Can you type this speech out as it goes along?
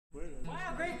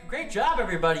Great job,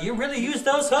 everybody. You really used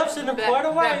those hooves in quite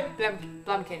a way.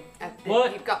 Blumpkin.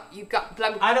 What? You've got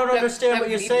Blumpkin. I don't understand what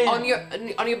you're saying. On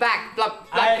your back,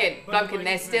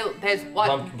 Blumpkin. There's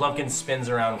one. Blumpkin spins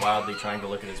around wildly, trying to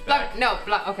look at his back.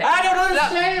 Okay. I don't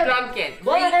understand.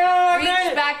 Blumpkin.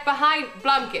 Reach back behind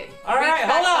Blumpkin. All right,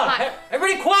 hold on.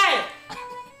 Everybody quiet.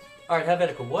 All right,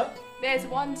 Helvetica, what? There's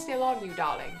one still on you,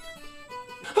 darling.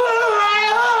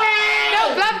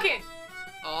 No, Blumpkin.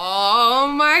 Oh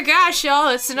my gosh, y'all,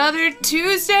 it's another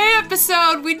Tuesday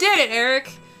episode. We did it,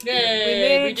 Eric. Yay, we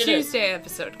made a Tuesday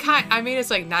episode.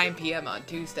 It's like 9 p.m. on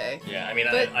Tuesday. Yeah,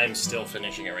 I'm still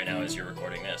finishing it right now as you're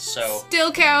recording this, so...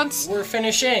 Still counts. We're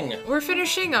finishing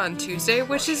on Tuesday,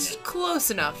 which is close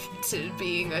enough to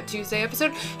being a Tuesday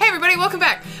episode. Hey everybody, welcome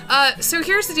back. So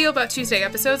here's the deal about Tuesday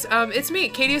episodes. It's me,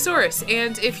 Katiosaurus,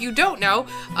 and if you don't know,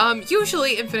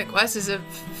 usually Infinite Quest is a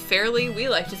fairly, we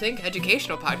like to think,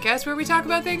 educational podcast where we talk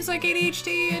about things like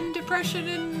ADHD and depression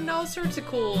and all sorts of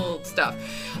cool stuff.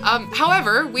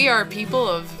 However, we are people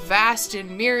of vast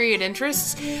and myriad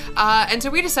interests, and so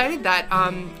we decided that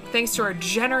thanks to our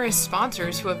generous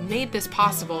sponsors who have made this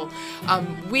possible,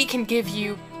 we can give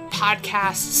you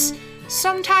podcasts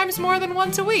sometimes more than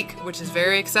once a week, which is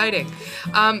very exciting.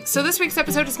 So this week's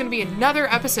episode is going to be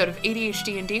another episode of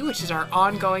ADHD&D, which is our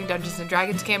ongoing Dungeons &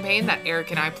 Dragons campaign that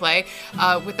Eric and I play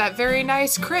with that very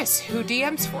nice Chris, who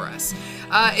DMs for us.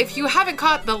 If you haven't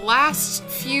caught the last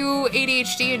few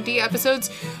ADHD&D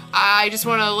episodes, I just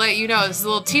want to let you know, this is a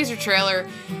little teaser trailer.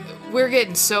 We're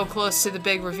getting so close to the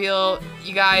big reveal.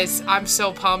 You guys, I'm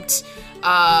so pumped.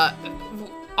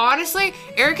 Honestly,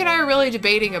 Eric and I are really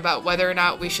debating about whether or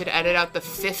not we should edit out the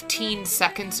 15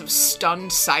 seconds of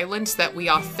stunned silence that we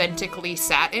authentically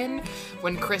sat in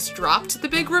when Chris dropped the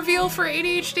big reveal for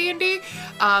ADHD&D.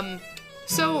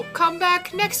 So come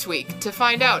back next week to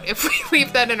find out if we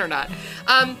leave that in or not.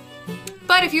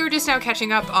 But if you were just now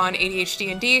catching up on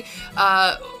ADHD&D,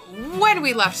 when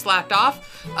we left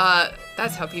off,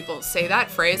 that's how people say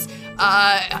that phrase,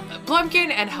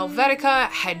 Blumpkin and Helvetica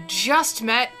had just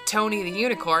met Tony the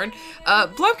Unicorn.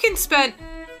 Blumpkin spent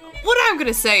what I'm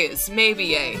gonna say is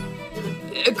maybe a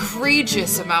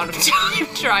egregious amount of time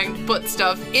trying to put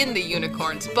stuff in the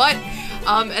unicorn's butt,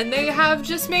 and they have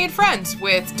just made friends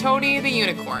with Tony the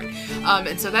Unicorn.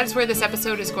 And so that's where this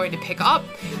episode is going to pick up.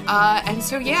 And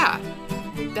so yeah,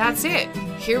 that's it.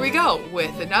 Here we go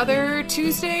with another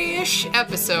Tuesday-ish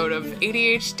episode of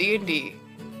ADHD&D.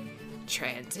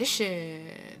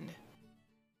 Transition.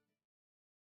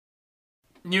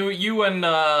 You and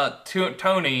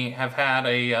Tony have had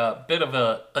a bit of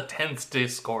a tense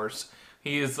discourse.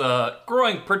 He is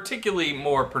growing particularly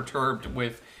more perturbed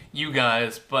with you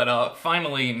guys, but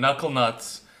finally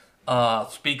Knucklenuts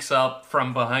speaks up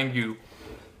from behind you.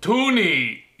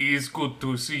 Tony, it's good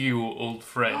to see you, old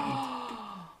friend.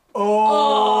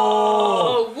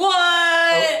 Oh,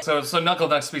 what? So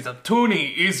Knucklenuts speaks up.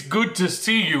 Tony, it's good to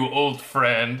see you, old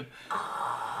friend.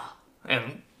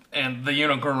 And the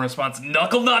unicorn responds,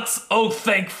 Knucklenuts? Oh,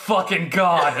 thank fucking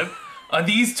God. Are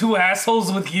these two assholes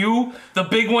with you? The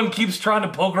big one keeps trying to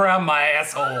poke around my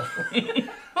asshole.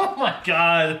 Oh my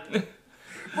God.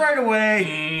 Right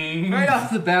away. Right off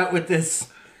the bat with this.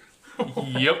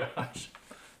 Yep.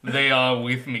 They are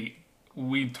with me.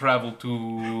 We travel to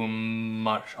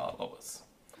Marsh Hollows.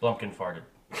 Blumpkin farted.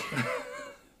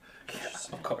 Yes,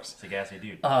 of course. It's a gassy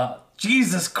dude.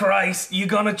 Jesus Christ, you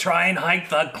gonna try and hike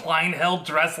the Kleinheld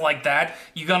dress like that?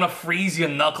 You gonna freeze your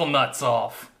knuckle nuts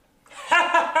off.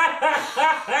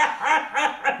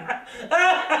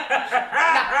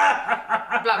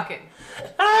 Blumpkin.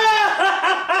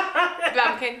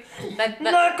 Blumpkin.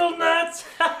 Knuckle nuts.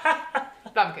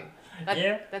 Blumpkin.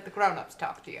 Yeah? Let the grown-ups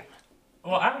talk to you.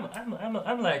 Well,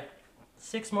 I'm like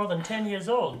 6 more than 10 years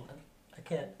old.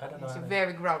 I don't know. He's a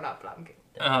very grown-up Blumpkin.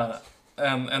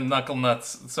 And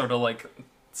Knucklenuts sort of like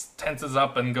tenses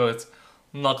up and goes,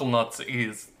 Knucklenuts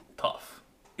is tough.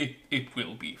 It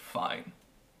will be fine.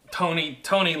 Tony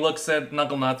looks at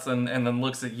Knucklenuts and then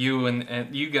looks at you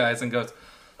and you guys and goes,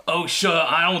 oh sure,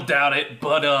 I don't doubt it,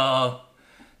 but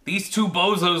these two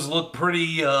bozos look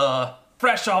pretty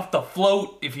fresh off the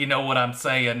float, if you know what I'm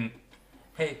saying.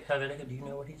 Hey, Helvetica, do you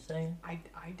know what he's saying? I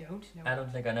don't know. I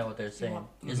don't think I know what they're saying.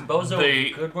 Is bozo a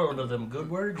good word? Are them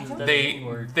good words? Is that a mean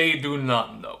word? They do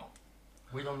not know.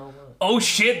 We don't know what. Oh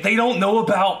shit, they don't know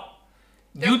about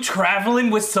you traveling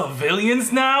with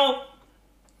civilians now?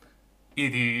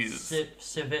 It is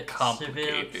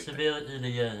complicated.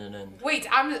 Wait,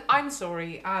 I'm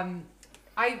sorry.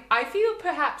 I feel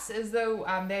perhaps as though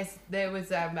there was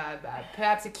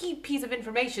perhaps a key piece of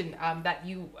information that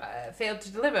you failed to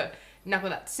deliver.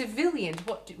 Knucklenut. Civilians,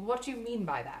 what do you mean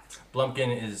by that?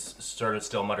 Blumpkin is sort of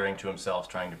still muttering to himself,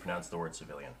 trying to pronounce the word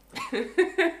civilian.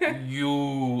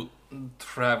 You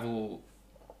travel.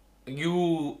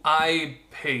 I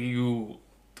pay you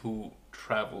to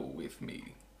travel with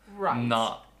me, Right.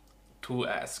 not to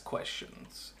ask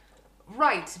questions.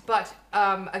 Right, but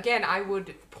again, I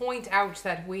would point out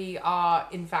that we are,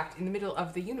 in fact, in the middle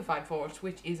of the Unified Forest,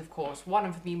 which is, of course, one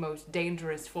of the most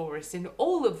dangerous forests in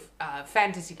all of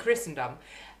fantasy Christendom.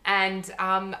 And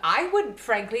I would,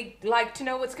 frankly, like to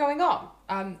know what's going on.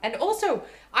 And also,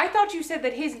 I thought you said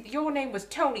that your name was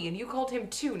Tony, and you called him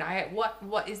Toon.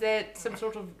 What is there some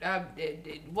sort of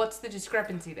what's the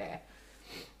discrepancy there?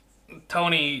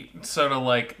 Tony sort of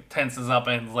like tenses up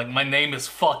and is like, my name is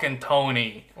fucking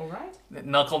Tony. All right.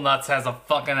 Knucklenuts has a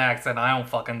fucking accent. I don't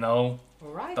fucking know. All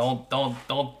right. Don't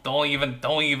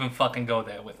even fucking go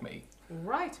there with me.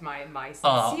 Right. My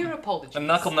sincere apologies. And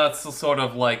Knucklenuts sort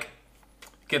of like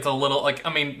gets a little like,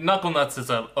 I mean, Knucklenuts is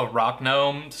a rock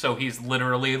gnome, so he's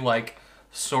literally like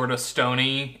sort of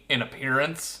stony in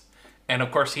appearance, and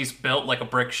of course he's built like a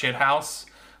brick shithouse.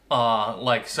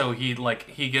 So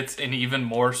he gets an even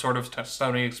more sort of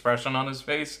stony expression on his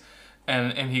face,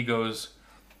 and he goes,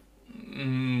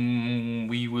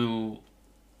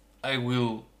 I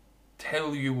will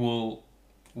tell you all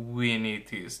when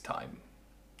it is time.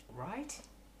 Right.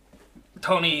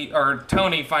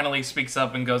 Tony finally speaks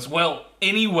up and goes, well,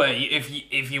 anyway,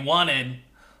 if you wanted,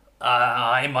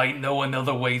 I might know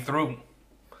another way through.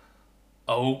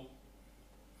 Oh?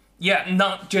 Yeah,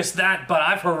 not just that, but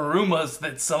I've heard rumors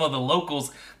that some of the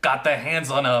locals got their hands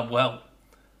on well,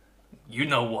 you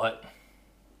know what.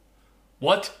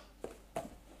 What?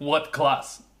 What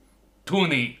class?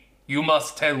 Toonie, you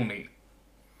must tell me.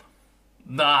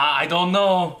 Nah, I don't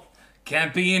know.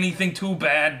 Can't be anything too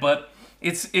bad, but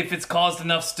if it's caused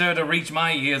enough stir to reach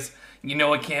my ears, you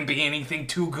know it can't be anything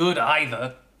too good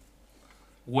either.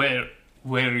 Where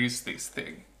is this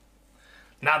thing?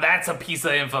 Now that's a piece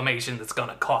of information that's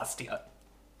gonna cost you.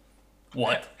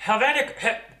 What? Helvetic,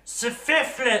 I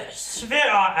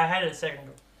had it a second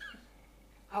ago.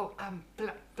 Oh,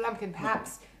 Blumpkin,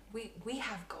 perhaps we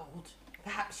have gold.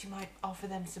 Perhaps you might offer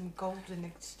them some gold in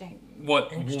exchange.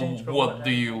 What do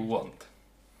you want?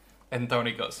 And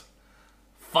Tony goes,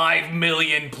 5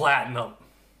 million platinum.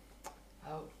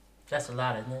 Oh, That's a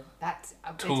lot, isn't it? that's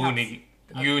a bit Toonie,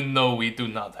 you know we do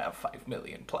not have 5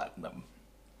 million platinum.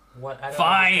 What? I don't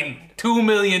Fine, understand. 2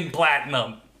 million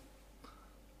platinum.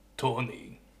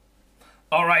 Tony.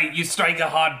 Alright, you strike a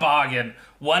hard bargain.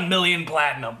 1 million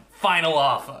platinum. Final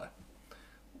offer.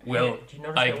 Well, Hey, do you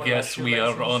notice I that one of guess my we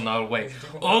are shoelaces on our way. is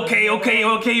different color Okay, than the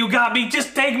okay, you got me.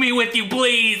 Just take me with you,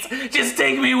 please. Just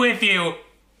take me with you.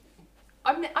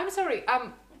 I'm sorry.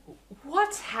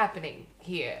 What's happening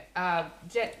here?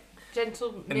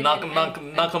 Gentlemen. And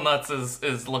Knucklenuts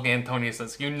is looking at Tony and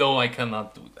says, you know I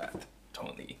cannot do that,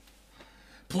 Tony.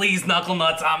 Please,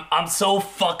 Knucklenuts, I'm so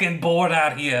fucking bored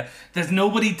out here. There's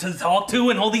nobody to talk to,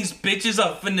 and all these bitches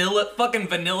are fucking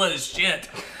vanilla as shit.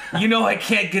 You know I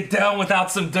can't get down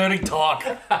without some dirty talk.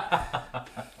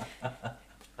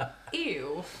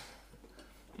 Ew.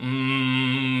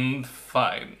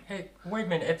 Fine. Hey, wait a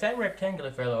minute. If that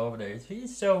rectangular fellow over there,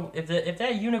 if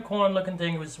that unicorn-looking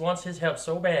thing wants his help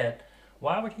so bad,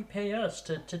 why would he pay us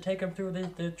to take him through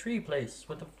the tree place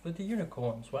with the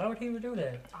unicorns? Why would he do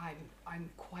that? I'm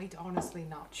quite honestly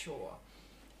not sure.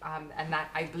 And that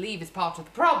I believe is part of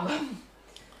the problem.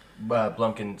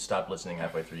 Blumpkin stopped listening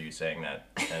halfway through you saying that,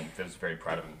 and was very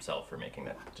proud of himself for making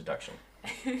that deduction.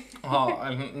 Oh,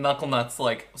 and Knucklenuts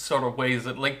like sort of weighs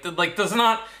it like does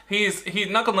not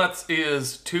Knucklenuts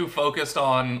is too focused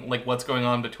on like what's going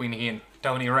on between he and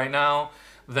Tony right now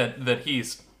that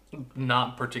he's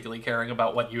not particularly caring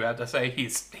about what you had to say.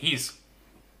 He's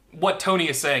what Tony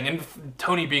is saying, and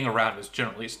Tony being around is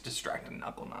generally distracting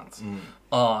Knucklenuts.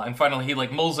 And finally he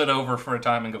like mulls it over for a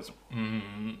time and goes,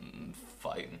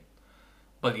 fine.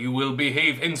 But you will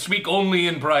behave and speak only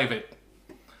in private.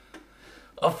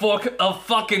 Of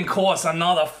fucking course, I'm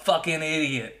not a fucking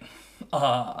idiot.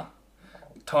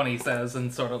 Tony says,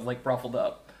 and sort of like ruffled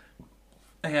up.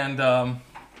 And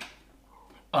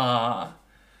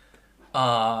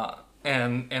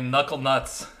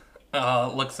Knucklenuts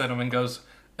looks at him and goes,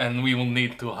 and we will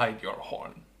need to hide your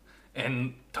horn.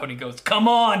 And Tony goes, come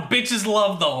on, bitches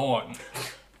love the horn.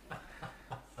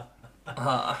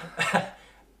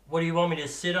 What do you want me to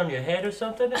sit on your head or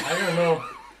something? I don't know.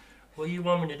 What do you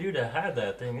want me to do to hide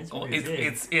that thing? It's pretty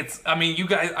big. I mean,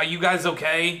 are you guys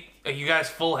okay? Are you guys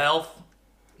full health?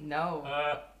 No.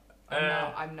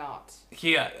 I'm not.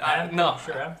 Yeah, I'm no.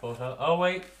 sure I'm full health. Oh,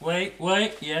 wait.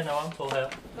 Yeah, no, I'm full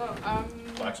health. No,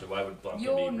 Well, actually, why would Blumpkin be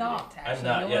you're greedy? not, actually. I'm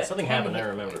not. You're Yeah, at something 10 happened. I hit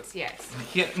remember. points, yes.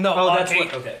 Yeah, no, Oh, that's okay.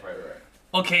 what. Okay, right.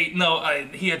 Okay, no,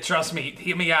 here, trust me.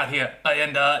 Hear me out here.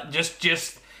 And,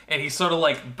 just, and he sort of,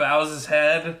 like, bows his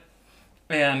head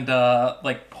and,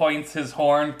 like, points his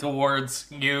horn towards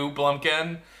you,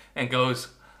 Blumpkin, and goes,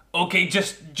 okay,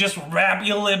 just wrap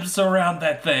your lips around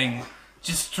that thing.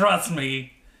 Just trust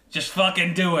me. Just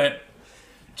fucking do it.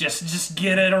 Just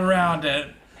get it around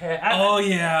it. Oh,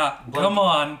 yeah. Come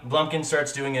on. Blumpkin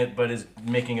starts doing it, but is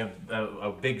making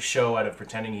a big show out of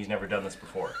pretending he's never done this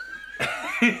before.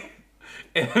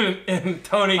 And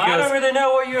Tony I don't goes, really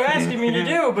know what you're asking me to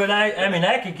do, but I mean,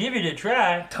 I could give it a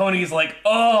try. Tony's like,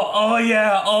 oh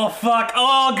yeah, oh fuck,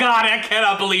 oh god, I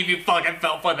cannot believe you fucking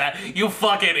fell for that, you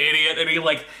fucking idiot. And he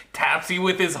like taps you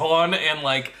with his horn and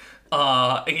like,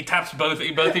 he taps both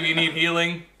of you need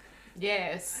healing.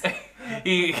 Yes.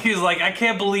 He's like, I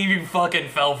can't believe you fucking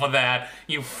fell for that,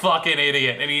 you fucking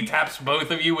idiot. And he taps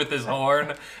both of you with his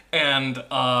horn and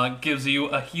gives you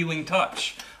a healing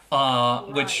touch.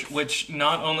 Which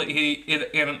not only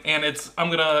I'm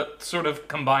gonna sort of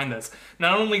combine this.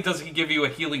 Not only does he give you a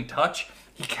healing touch,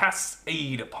 he casts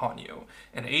Aid upon you,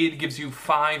 and Aid gives you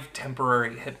 5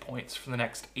 temporary hit points for the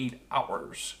next 8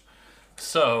 hours.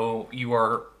 So you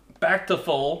are back to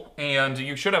full, and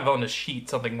you should have on a sheet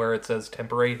something where it says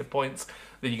temporary hit points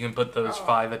that you can put those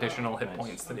 5 additional hit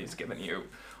points that he's given you.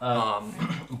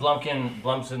 Blumpkin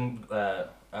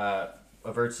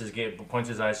averts his gaze, points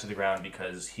his eyes to the ground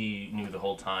because he knew the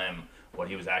whole time what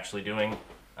he was actually doing,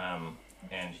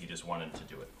 and he just wanted to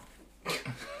do it.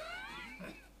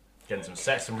 Getting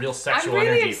some real I'm sexual really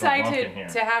energy from Blumpkin excited here.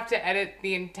 to have to edit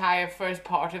the entire first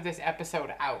part of this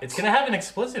episode out. It's gonna have an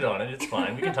explicit on it. It's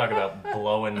fine. We can talk about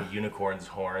blowing unicorns'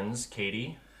 horns,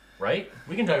 Katie. Right?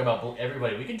 We can talk about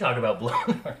everybody. We can talk about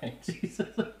blowing. Right? Jesus.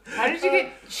 How did you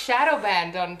get shadow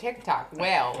banned on TikTok?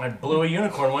 Well, I blew a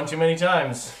unicorn one too many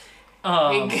times.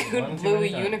 a good one too blue many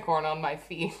times. unicorn on my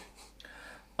feet.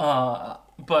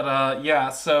 Yeah,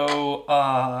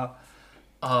 so,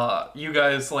 you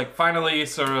guys, like, finally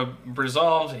sort of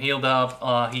resolved, healed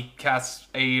up. He casts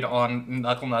Aid on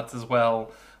Knuckle Nuts as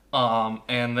well.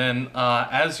 And then,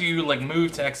 as you, like,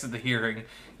 move to exit the hearing,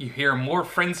 you hear more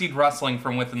frenzied rustling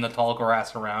from within the tall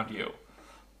grass around you.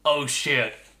 Oh,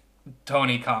 shit,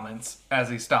 Tony comments as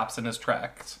he stops in his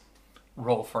tracks.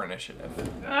 Roll for initiative.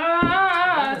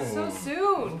 So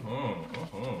soon.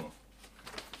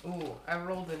 Ooh, I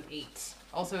rolled an 8.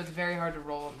 Also, it's very hard to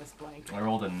roll on this blank. I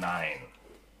rolled a 9.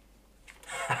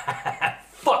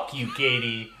 Fuck you,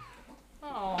 Katie.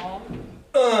 Aww.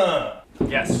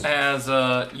 Yes. As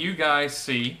you guys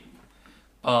see,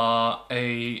 like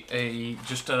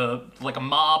a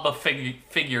mob of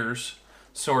figures,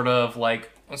 sort of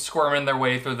like squirming their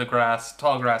way through the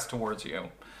tall grass towards you.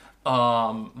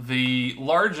 The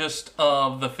largest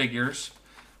of the figures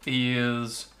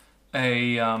is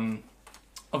a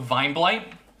vine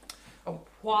blight.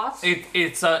 What?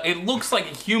 It looks like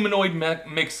a humanoid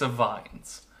mix of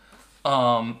vines.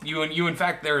 You in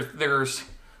fact there's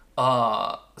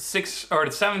 6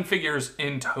 or 7 figures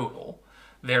in total.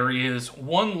 There is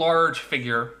one large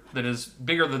figure that is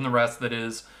bigger than the rest that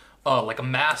is like a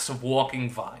mass of walking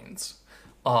vines.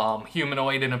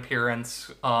 Humanoid in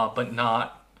appearance, but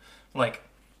not like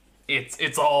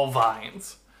it's all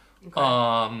vines.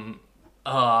 Okay.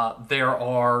 There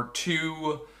are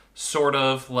 2 sort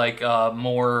of like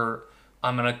more,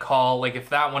 I'm gonna call, like, if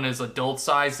that one is adult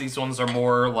size, these ones are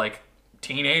more like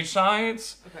teenage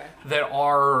size. Okay. That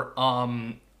are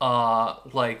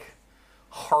like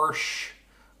harsh,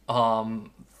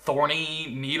 thorny,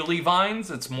 needly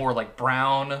vines. It's more like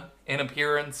brown in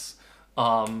appearance,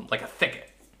 like a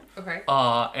thicket. Okay.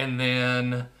 And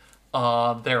then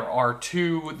there are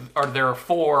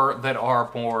 4 that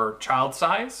are more child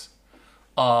size,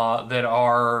 that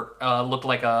are look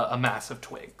like a mass of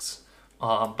twigs,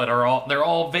 but they're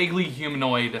all vaguely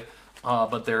humanoid,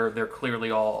 but they're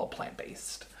clearly all plant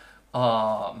based.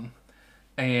 And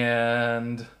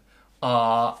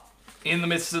in the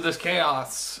midst of this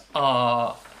chaos,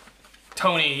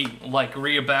 Tony like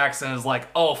reabacks and is like,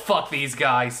 "Oh fuck these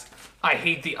guys! I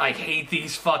hate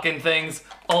these fucking things!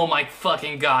 Oh my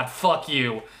fucking god! Fuck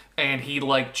you!" And he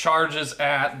like charges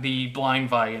at the blind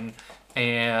vine,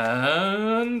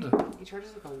 and He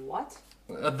charges like a what?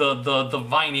 the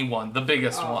viney one, the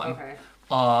biggest one. Okay.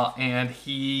 And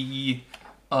he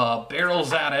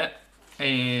barrels at it,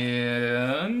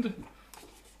 and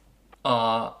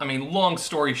I mean, long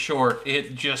story short,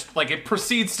 it just like it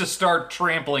proceeds to start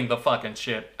trampling the fucking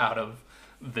shit out of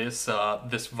this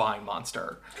vine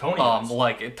monster. Tony does.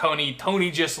 Like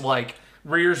Tony just like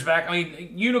rears back. I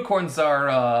mean, unicorns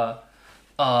are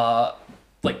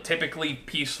like typically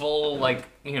peaceful, like,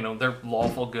 you know, they're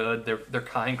lawful good, they're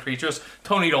kind creatures.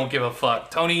 Tony don't give a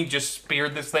fuck. Tony just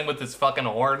speared this thing with his fucking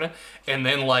horn and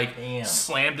then like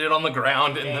slammed it on the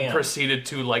ground and then proceeded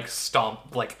to like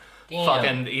stomp, like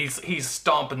fucking he's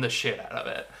stomping the shit out of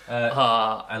it.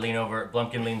 I lean over,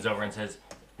 Blumpkin leans over and says,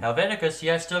 Helveticus,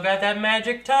 you still got that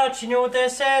magic touch. You know what they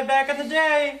said back in the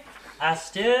day? I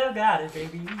still got it,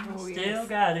 baby. Still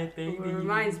got it, baby. It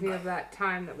reminds me of that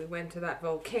time that we went to that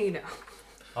volcano.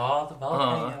 Oh, the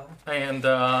volcano. And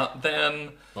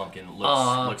then Blumpkin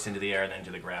looks into the air and then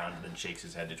to the ground and then shakes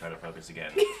his head to try to focus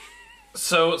again.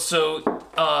 So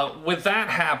with that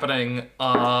happening,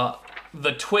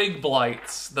 the twig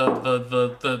blights,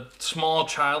 the small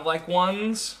childlike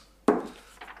ones,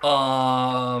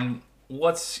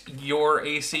 what's your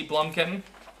AC, Blumpkin?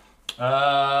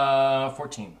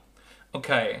 14.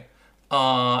 Okay.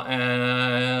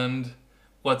 And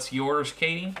what's yours,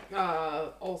 Katie?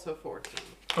 Also 14.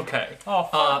 Okay. Oh,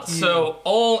 fuck you. So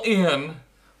all in,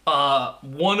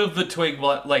 one of the twig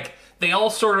like they all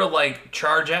sort of like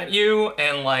charge at you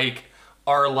and like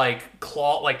are like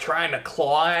trying to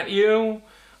claw at you.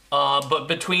 But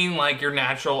between like your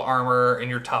natural armor and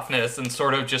your toughness and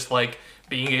sort of just like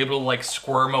being able to like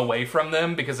squirm away from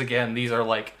them, because again, these are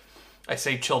like, I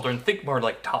say children, think more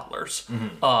like toddlers,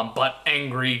 but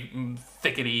angry,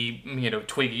 thickety, you know,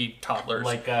 twiggy toddlers.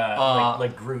 Like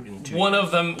Groot in 2. One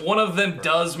of them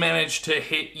does manage to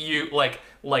hit you,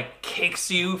 like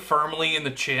kicks you firmly in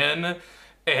the chin,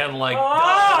 and like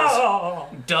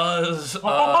does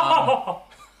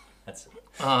That's it.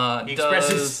 He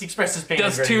does expresses pain.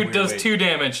 does in very weird does ways. 2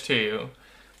 damage to you,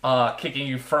 kicking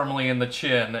you firmly in the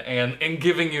chin and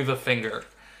giving you the finger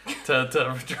to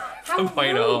How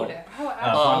point rude. out. How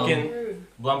absolutely rude.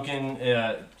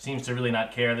 Blumpkin seems to really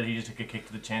not care that he just took a kick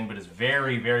to the chin, but is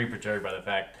very, very perturbed by the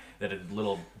fact that a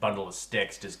little bundle of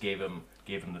sticks just gave him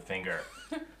the finger.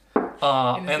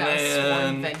 And And it's now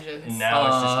sworn then vengeance. And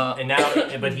now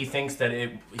it's just but he thinks that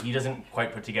he doesn't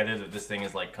quite put together that this thing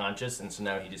is like conscious, and so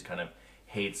now he just kind of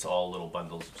hates all little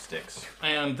bundles of sticks.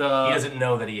 and He doesn't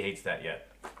know that he hates that yet.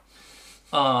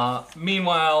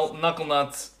 meanwhile,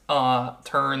 Knucklenuts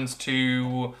turns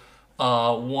to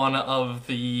one of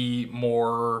the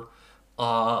more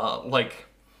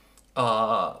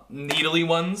needly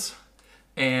ones,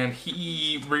 and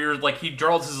he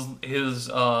draws his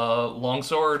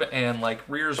longsword and like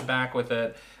rears back with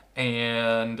it,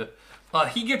 and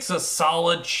he gets a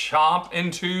solid chop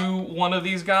into one of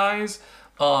these guys.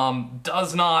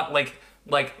 Does not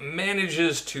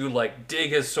manages to like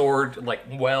dig his sword like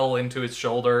well into his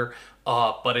shoulder,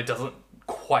 but it doesn't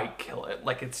quite kill it.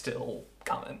 Like, it's still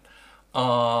coming.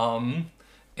 And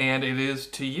it is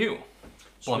to you,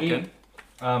 Blumpkin.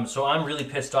 So I'm really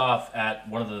pissed off at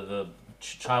one of the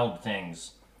child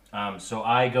things. So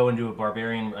I go into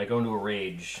a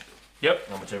rage. Yep.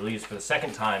 Which I believe is for the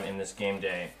second time in this game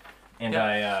day, and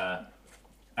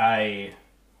I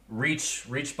reach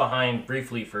behind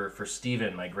briefly for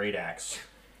Steven, my great axe,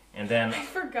 and then I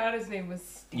forgot his name was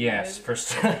Steven. yes, for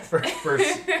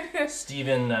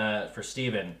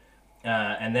Steven,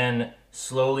 and then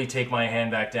slowly take my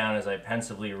hand back down as I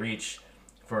pensively reach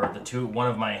for one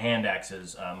of my hand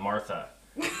axes, Martha,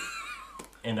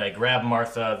 and I grab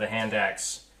Martha, the hand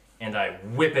axe, and I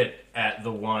whip it at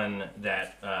the one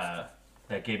that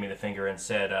gave me the finger and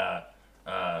said,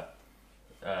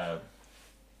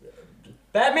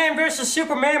 Batman vs.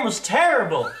 Superman was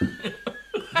terrible.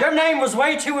 Your name was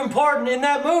way too important in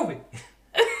that movie.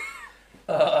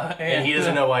 And he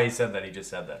doesn't know why he said that. He just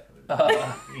said that.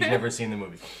 He's never seen the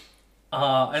movie.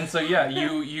 And so yeah,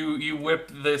 you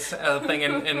whip this thing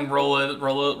and roll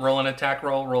an attack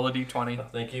roll. Roll a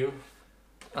d20. Thank you.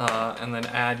 And then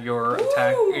add your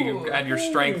attack. You add your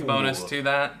strength bonus to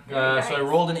that. So I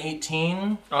rolled an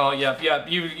 18. Oh yeah.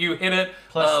 You hit it.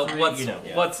 Plus 3,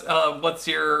 What's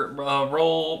your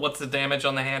roll? What's the damage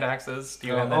on the hand axes? Do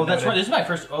you have that that's noted? right. This is my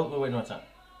first. Oh wait, no, it's not.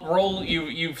 Roll.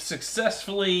 You've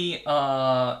successfully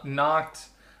knocked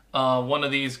one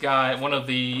of these guys. One of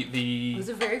It the was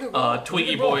a very good roll.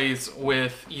 Twiggy boys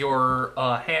with your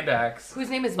hand axe. Whose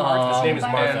name is Martha. His name is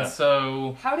Martha. And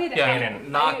so How did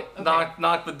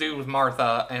knock the dude with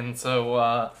Martha, and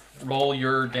so roll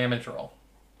your damage roll.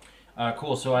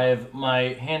 Cool. So I have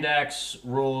my hand axe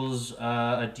rolls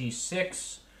a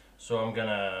d6. So I'm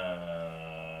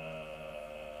gonna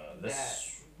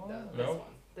This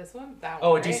one. That one.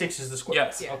 Oh, a right? d6 is the square.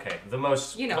 Yes. Yeah. Okay. The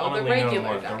most You know, commonly the known regular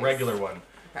one, dice. the regular one.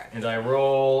 Okay. And I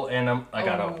roll, and I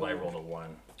got up. Oh. I rolled a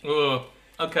 1. Ugh.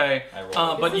 Okay. I rolled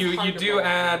But This is you hard to do roll.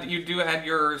 add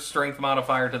your strength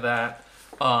modifier to that.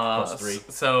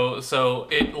 +3. So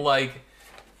it like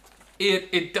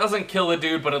it doesn't kill the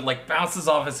dude, but it like bounces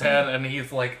off his head, and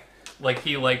he's like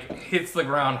he hits the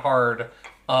ground hard,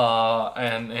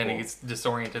 and he's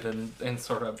disoriented and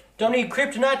sort of Don't need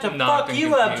kryptonite to Not fuck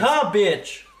you up, confused. huh,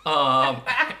 bitch?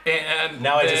 and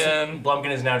Now then Blumpkin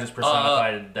has now just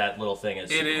personified that little thing as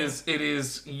it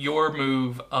is your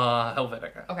move,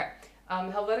 Helvetica. Okay.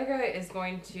 Helvetica is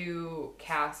going to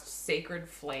cast Sacred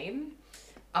Flame.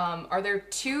 Are there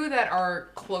two that are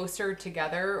closer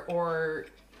together, or...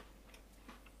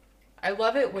 I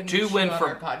love it when Two you chew went on for-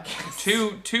 our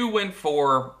podcast. Two went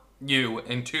for you,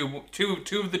 and two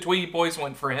of the Tweety boys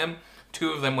went for him.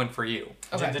 Two of them went for you.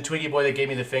 Okay. The Twiggy boy that gave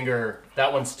me the finger,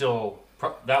 that one's still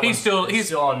He's still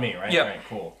on me, right? Yep. All right,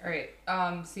 cool. All right.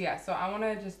 So I want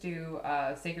to just do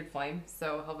Sacred Flame.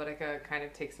 So Helvetica kind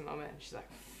of takes a moment, and she's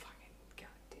like, "Fucking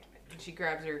goddamn it!" And she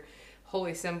grabs her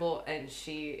holy symbol, and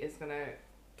she is gonna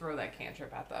throw that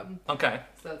cantrip at them. Okay.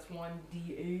 So that's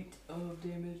 1d8 of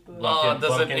damage.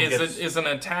 But Is an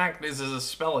attack? Is it a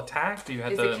spell attack? Do you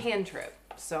have it's to? a cantrip,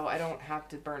 so I don't have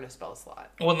to burn a spell slot.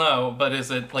 Well, no, but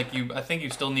is it like you? I think you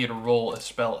still need to roll a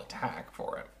spell attack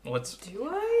for it. What's? Do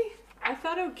I? I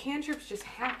thought cantrips just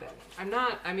happen. I'm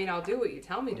not. I mean, I'll do what you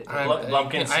tell me to do.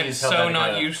 Blumpkin I'm sees so Helvetica.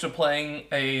 not used to playing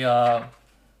a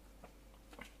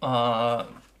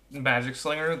magic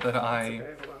slinger that I. Okay,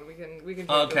 hold on. We can.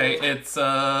 do Okay, it. it's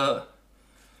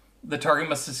the target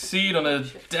must succeed on a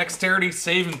dexterity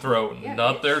saving throw, Yeah,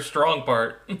 not bitch. their strong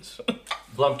part.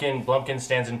 Blumpkin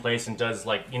stands in place and does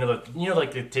like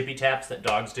like the tippy taps that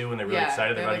dogs do when they're really Yeah,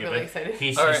 excited. they're, They're like, about to really get big.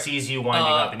 excited. He All right. sees you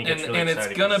winding up and he gets really and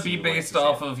excited. it's gonna because be he wants based to see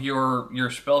off it. of your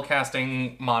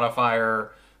spellcasting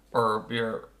modifier or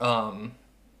your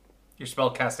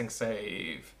spellcasting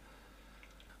save.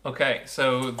 Okay,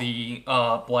 so the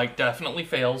blight definitely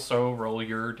fails. So roll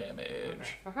your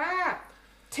damage. Aha!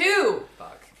 2.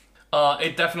 Fuck.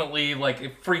 It definitely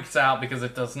it freaks out because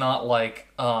it does not like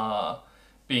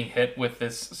being hit with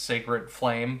this sacred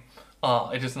flame.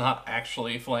 It is not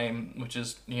actually flame, which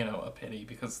is a pity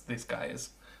because this guy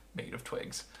is made of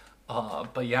twigs.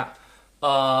 But yeah,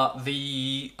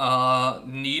 the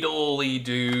needly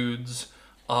dudes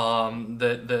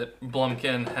that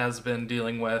Blumpkin has been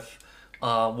dealing with.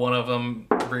 One of them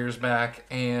rears back,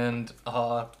 and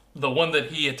the one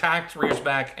that he attacked rears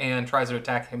back and tries to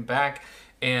attack him back,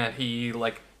 and he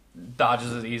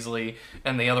dodges it easily.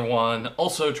 And the other one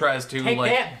also tries to Take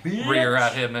that, bitch! rear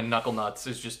at him, and Knuckle Nuts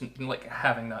is just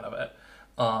having none of it.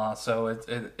 So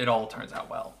it all turns out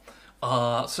well.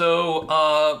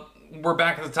 So we're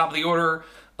back at the top of the order.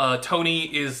 Tony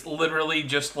is literally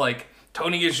just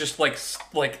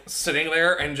sitting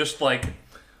there and just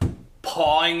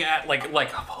pawing at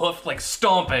hoof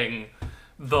stomping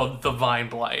the vine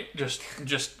blight,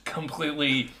 just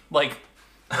completely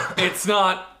it's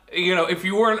not if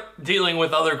you weren't dealing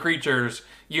with other creatures,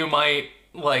 you might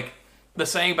the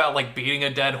saying about beating a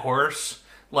dead horse,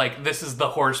 this is the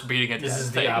horse beating a dead This is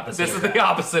thing. the opposite. This is of the that.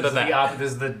 opposite of that.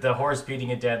 This is the horse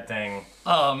beating a dead thing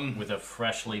with a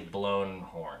freshly blown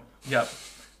horn. Yep.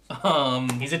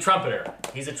 He's a trumpeter.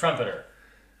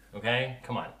 Okay,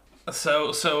 come on.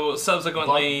 So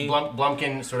subsequently,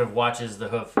 Blumpkin sort of watches the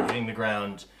hoof hitting the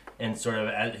ground, and sort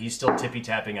of he's still tippy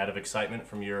tapping out of excitement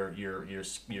from your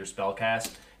spell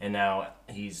cast, and now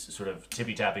he's sort of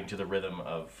tippy tapping to the rhythm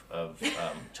of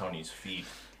Tony's feet.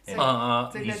 And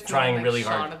It's like he's that trying scene, really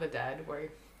Shaun hard. of the Dead, where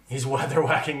He's weather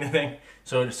whacking the thing.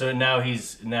 So now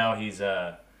he's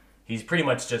pretty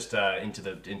much just into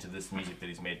this music that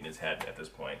he's made in his head at this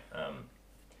point.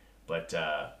 But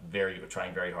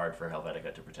trying very hard for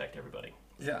Helvetica to protect everybody.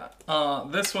 yeah.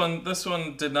 This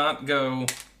one did not go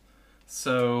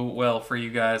so well for you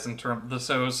guys in terms.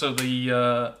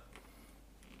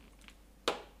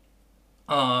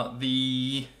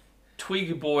 The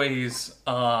Twig Boys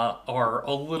are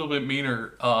a little bit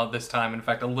meaner this time. In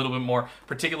fact, a little bit more,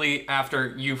 particularly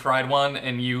after you fried one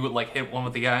and you hit one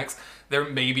with the axe. They're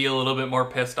maybe a little bit more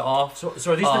pissed off. So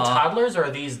are these the toddlers or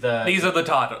are these the? These are the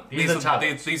toddlers. These are the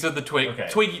toddlers. These are the Okay.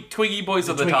 Twiggy boys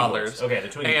are the Twiggy toddlers. boys. Okay, the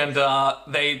Twiggy and boys.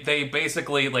 they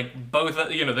basically both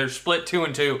they're split 2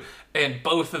 and 2, and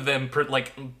both of them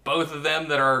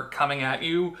that are coming at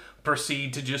you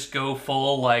proceed to just go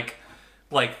full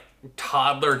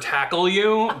toddler tackle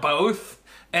you both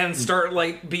and start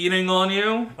beating on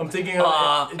you. I'm thinking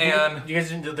of and you guys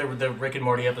didn't do the Rick and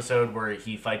Morty episode where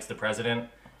he fights the president.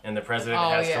 And the president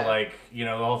has to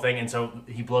the whole thing, and so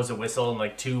he blows a whistle,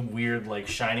 and 2 weird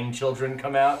shining children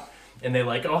come out, and they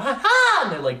like, oh, ha ha,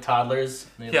 and they're like toddlers.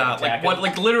 And they, Yeah, attack like him.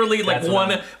 like literally like That's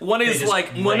what one is just like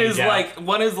one rage is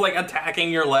out. like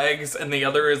attacking your legs, and the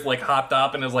other is like hopped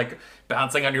up and is like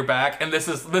bouncing on your back. And this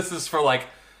is for like,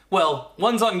 well,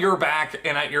 one's on your back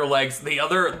and at your legs. The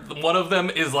other one of them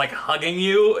is like hugging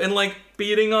you and like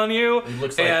beating on you. It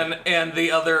looks like- and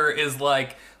the other is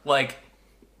like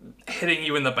hitting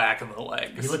you in the back of the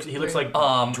legs. He looks like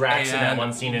Drax in that and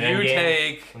one scene in you Endgame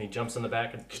take when he jumps in the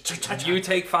back and you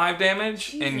take 5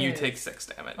 damage and you Jesus. take 6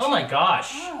 damage. Oh my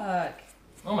gosh! Fuck.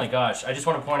 Oh my gosh! I just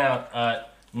want to point out,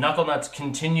 Knucklenuts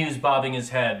continues bobbing his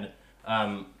head,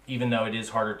 even though it is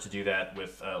harder to do that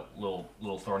with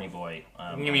little thorny boy.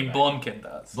 You mean Blumkin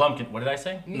does? Blumpkin? What did I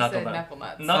say? You Knuckle said nut. knuckle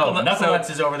nuts. Knucklenuts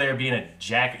is over there being a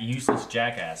useless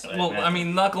jackass. Well, I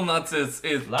mean, Knucklenuts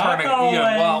is Like turning. always.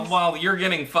 Yeah, while you're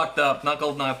getting fucked up,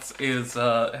 Knucklenuts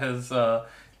has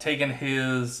taken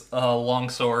his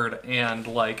longsword and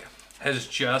like has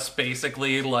just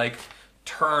basically like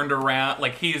turned around.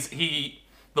 Like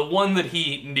the one that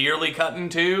he nearly cut in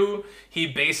two, he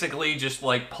basically just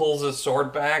like pulls his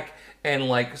sword back and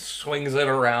like swings it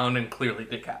around and clearly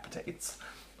decapitates.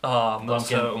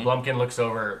 Blumpkin looks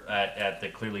over at the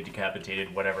clearly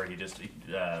decapitated whatever he just.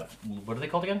 What are they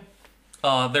called again?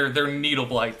 They're needle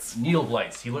blights. Needle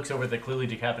Blights. He looks over at the clearly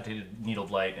decapitated Needle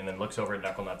Blight, and then looks over at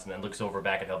Knucklenuts, and then looks over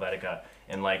back at Helvetica,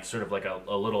 and like sort of like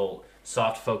a little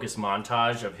soft focus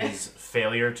montage of his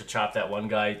failure to chop that one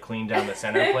guy clean down the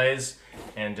center plays,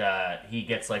 and he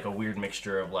gets like a weird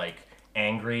mixture of like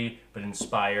angry but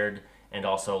inspired, and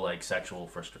also like sexually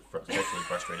frustrated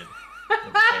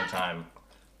at the same time.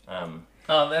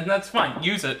 And that's fine.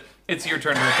 Use it. It's your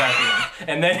turn to attack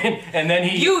again. And then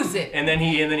he Use it. And then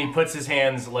he puts his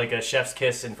hands like a chef's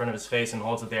kiss in front of his face and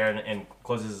holds it there and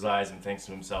closes his eyes and thinks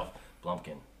to himself,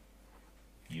 Blumpkin,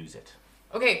 use it.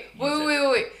 Okay,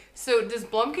 wait. So does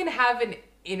Blumpkin have an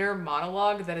inner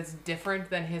monologue that is different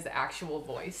than his actual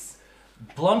voice?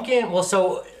 Blumpkin. Well,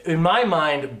 so in my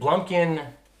mind, Blumpkin.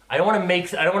 I don't want to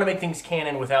make things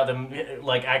canon without them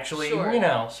like actually, Sure, you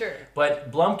know. sure. But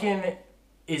Blumpkin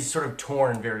is sort of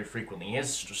torn very frequently. He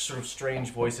has sort of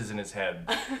strange voices in his head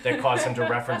that cause him to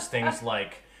reference things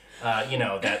like, that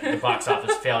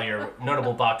the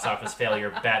notable box office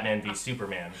failure, Batman v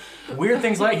Superman. Weird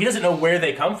things like he doesn't know where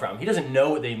they come from. He doesn't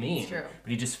know what they mean. True. But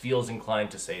he just feels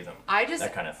inclined to say them.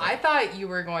 That kind of thing. I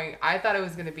thought it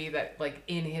was gonna be that like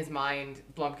in his mind,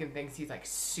 Blumpkin thinks he's like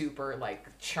super like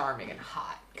charming and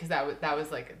hot because that was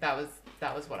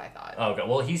what I thought. Oh god.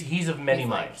 Well, he's of many He's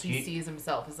like, minds. he sees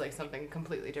himself as like something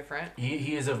completely different.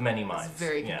 He is of many minds.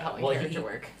 very compelling character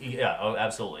work. Yeah. Oh,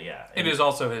 absolutely. Yeah. It is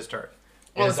also his turn.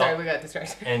 Oh, is sorry, all- we got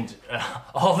distracted. And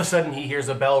all of a sudden, he hears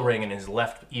a bell ring in his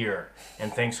left ear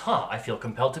and thinks, I feel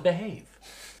compelled to behave.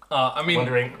 I mean,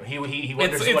 Wondering, he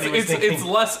wonders it's what he was thinking. it's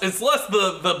less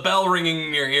the bell ringing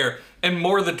in your ear and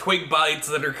more the twig bites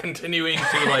that are continuing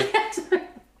to like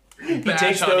bash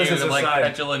takes on those you as a like sign.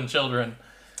 petulant children.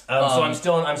 So I'm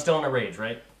still in a rage,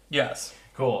 right? Yes.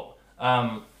 Cool.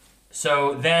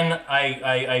 So then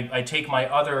I take my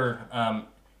other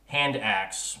hand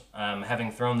axe,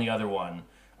 having thrown the other one,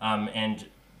 and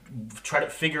try to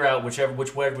figure out whichever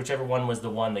one was the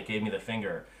one that gave me the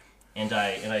finger, and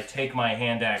I take my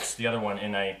hand axe, the other one,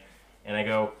 and I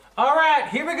go, all right,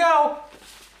 here we go,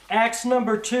 axe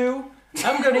number 2.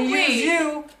 I'm gonna use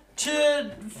you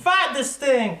to fight this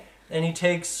thing. And he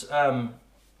takes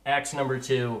axe number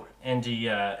 2, and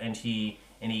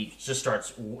he just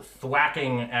starts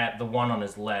thwacking at the one on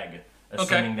his leg,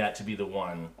 assuming that to be the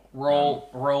one.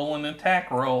 Roll an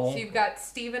attack roll. So you've got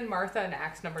Steven, Martha, and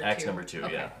axe number 2. Axe number 2,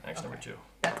 Okay. yeah. Axe number 2.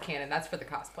 That's canon. That's for the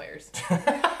cosplayers.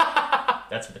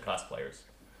 That's for the cosplayers.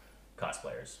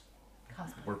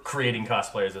 We're creating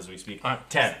cosplayers as we speak.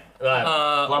 10.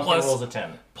 Blumpkin plus- rolls a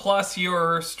 10. Plus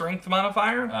your strength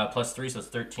modifier. Plus 3, so it's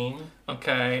 13.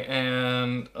 Okay,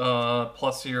 and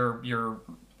plus your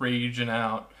rage and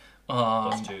out.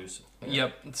 Plus 2. So,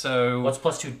 Yep. So what's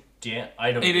plus 2?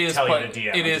 I don't it is. tell But you the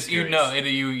DM. it I'm is. just You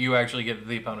curious. you actually get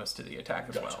the bonus to the attack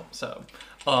as well. So,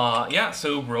 yeah.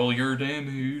 So roll your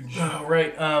damage. Oh,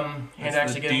 right. Hand It's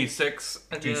axe the again. D6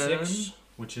 again. D6,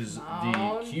 which is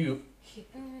No. the cube.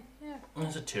 Yeah.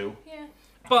 It's a 2. Yeah.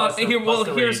 But Plus the- here, plus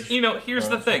the here's rage. here's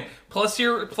the thing. Plus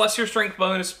your strength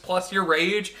bonus, plus your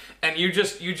rage, and you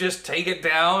just take it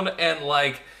down and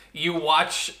like you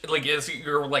watch like as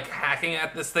you're like hacking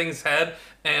at this thing's head,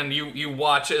 and you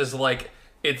watch as like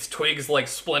its twigs like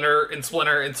splinter and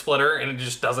splinter and splinter, and it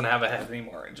just doesn't have a head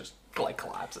anymore. It just like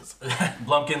collapses.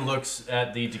 Blumpkin looks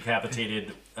at the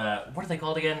decapitated. What are they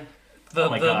called again? The, Oh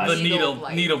my the, gosh. the Needle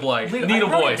needle Blight. boy. I Needle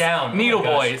wrote it boys. down. Needle Oh my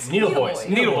gosh. boys. Needle Needle boys. boys.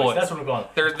 Needle boys. boys. That's what we're going.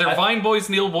 They're vine boys,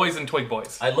 needle boys, and twig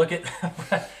boys. I look at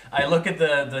I look at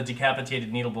the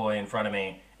decapitated needle boy in front of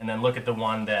me, and then look at the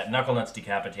one that Knucklenuts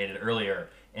decapitated earlier,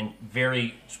 and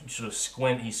very sort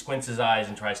of he squints his eyes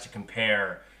and tries to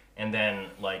compare, and then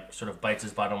like sort of bites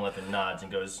his bottom lip and nods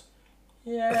and goes,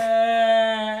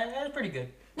 "Yeah, that's pretty good."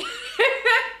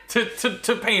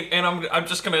 To paint, and I'm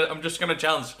just gonna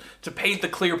challenge to paint the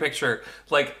clear picture.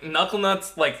 Like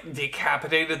Knucklenuts like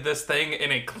decapitated this thing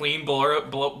in a clean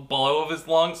blow of his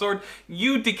longsword.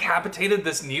 You decapitated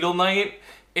this Needle Knight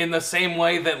in the same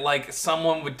way that like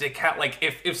someone would like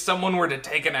if someone were to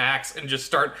take an axe and just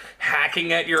start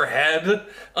hacking at your head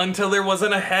until there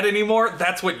wasn't a head anymore.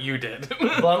 That's what you did.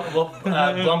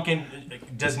 Blumpkin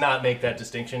does not make that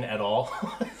distinction at all.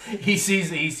 he sees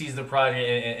the product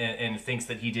and thinks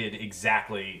that he did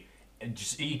exactly,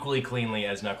 just equally cleanly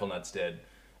as Knucklenuts did,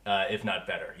 if not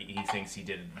better. He thinks he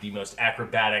did the most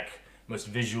acrobatic, most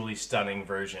visually stunning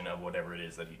version of whatever it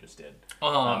is that he just did.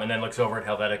 And then looks over at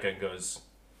Helvetica and goes,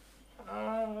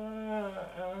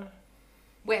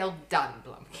 Well done,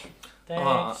 Blumpkin.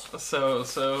 Thanks.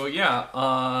 So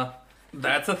yeah,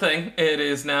 that's a thing. It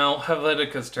is now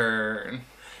Helvetica's turn.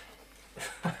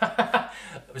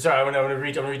 Sorry, I'm gonna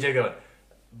retake it.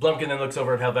 Blumpkin then looks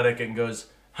over at Helvetica and goes,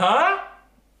 Huh?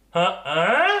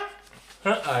 I'm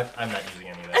not using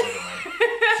any of that. Never mind.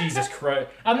 Jesus Christ.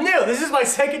 I'm new. This is my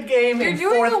second game You're and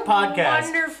doing fourth a podcast.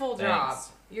 wonderful job.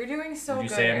 Thanks. You're doing so Would good.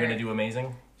 you say I'm Eric. gonna do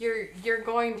amazing? You're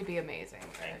going to be amazing.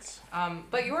 Thanks.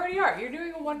 But you already are. You're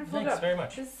doing a wonderful Thanks job. very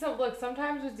much. This is look,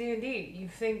 sometimes with D&D, you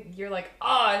think you're like, oh,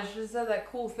 I should have said that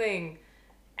cool thing.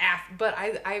 But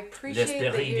I appreciate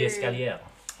that L'esprit you're... d'escalier.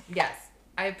 Yes.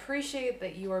 I appreciate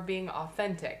that you are being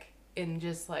authentic in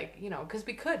just like, because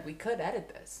we could edit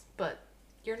this, but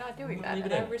you're not doing that. Leave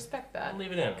it And I in. respect that.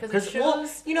 Leave it in. Because it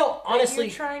shows honestly,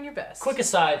 you're trying your best. quick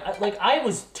aside, I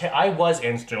was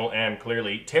and still am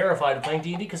clearly terrified of playing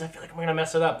D&D because I feel like I'm gonna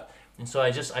mess it up. And so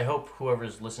I hope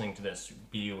whoever's listening to this,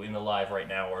 be you in the live right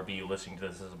now or be you listening to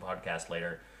this as a podcast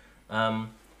later,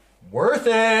 worth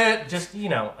it. Just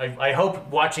I hope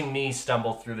watching me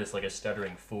stumble through this like a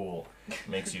stuttering fool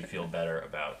makes you feel better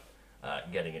about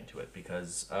getting into it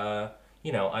because I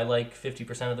like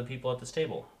 50% of the people at this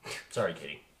table. Sorry,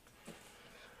 Katie.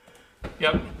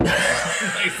 Yep.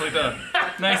 Nicely done.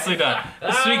 Nicely done.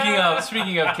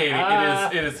 Speaking of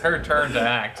Katie, it is her turn to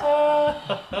act. All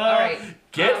right.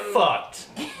 Get fucked.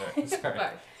 Sorry.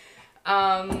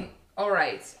 All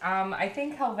right. I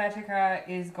think Helvetica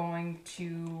is going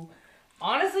to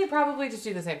honestly probably just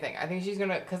do the same thing. I think she's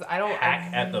gonna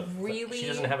Hack at the. really. She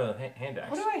doesn't have a hand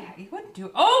axe. What do I? You wouldn't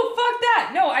do. Oh fuck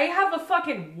that! No, I have a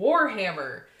fucking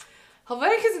warhammer.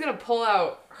 Helvetica's gonna pull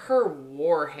out her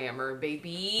warhammer,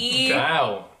 baby.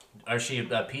 Wow. Is she a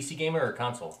PC gamer or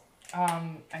console?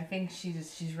 I think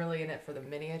she's really in it for the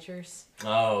miniatures.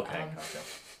 Oh, okay. Gotcha.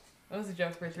 That was a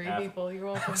joke for three Half- people. You're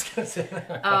I welcome. was gonna say that.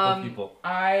 A couple people.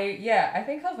 I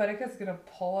think Helvetica's gonna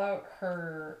pull out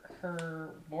her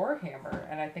warhammer,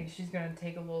 and I think she's gonna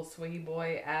take a little swiggy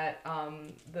boy at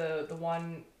the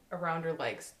one around her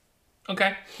legs.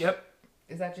 Okay. Yep.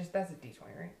 Is that that's a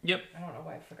D20, right? Yep. I don't know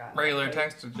why I forgot. Regular Like,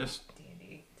 text or just.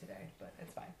 D&D today, but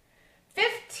it's fine.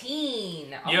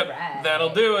 15. All Yep. right. That'll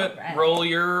do it. All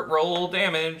right. Roll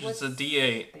damage. What's- It's a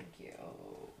D8. Thank you.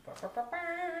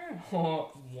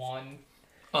 1.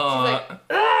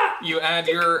 You add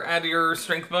your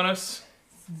strength bonus.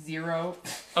 0.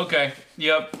 Okay.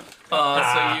 Yep.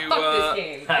 So you Fuck this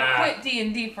game. I quit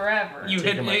D&D forever. you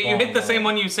Taking my hit the ball same away.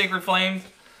 one you sacred flamed.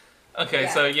 Okay,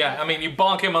 Yeah. so I mean you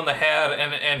bonk him on the head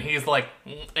and he's like,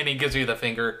 and he gives you the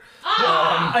finger.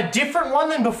 A different one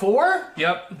than before?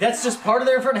 Yep. That's just part of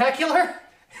their vernacular?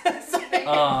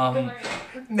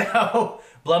 No.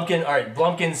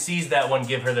 Blumpkin sees that one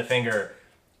give her the finger,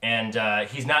 and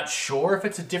he's not sure if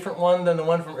it's a different one than the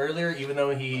one from earlier, even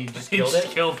though he just killed it.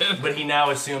 Killed him. But he now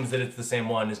assumes that it's the same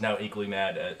one, is now equally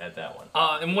mad at that one.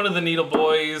 And one of the needle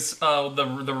boys, the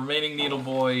remaining needle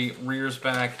boy rears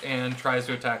back and tries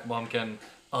to attack Blumpkin,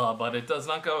 but it does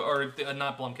not go, or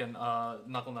not Blumpkin,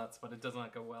 Knucklenuts, but it does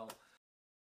not go well.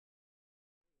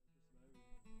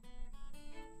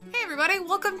 Hey everybody,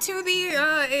 welcome to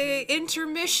the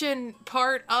intermission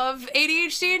part of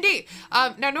ADHD&D.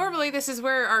 Now normally this is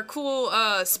where our cool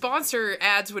sponsor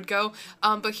ads would go,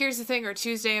 but here's the thing, our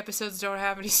Tuesday episodes don't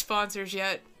have any sponsors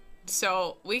yet,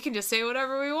 so we can just say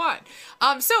whatever we want.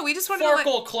 So we just wanted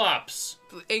Farkle Clops.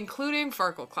 including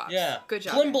Farkle Clops. Yeah. Good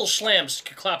job. Plimble Slams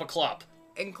Clap a Clop.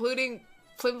 Including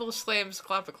Plimble Slams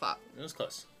Clap a Clop. That was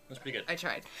close. That's pretty good. I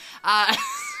tried.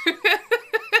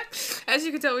 As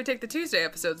you can tell, we take the Tuesday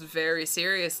episodes very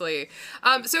seriously.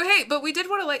 So hey, but we did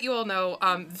want to let you all know,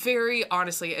 very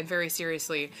honestly and very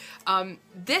seriously,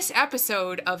 this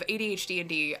episode of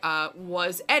ADHD&D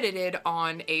was edited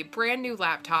on a brand new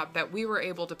laptop that we were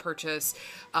able to purchase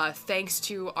thanks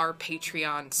to our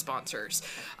Patreon sponsors.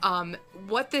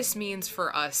 What this means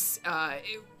for us,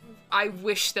 I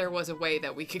wish there was a way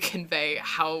that we could convey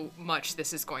how much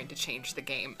this is going to change the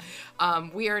game.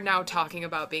 We are now talking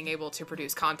about being able to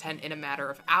produce content in a matter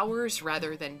of hours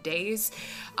rather than days,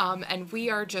 and we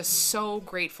are just so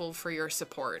grateful for your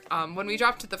support. When we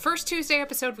dropped the first Tuesday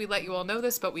episode, we let you all know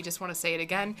this, but we just want to say it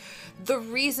again. The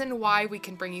reason why we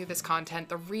can bring you this content,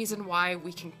 the reason why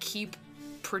we can keep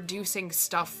producing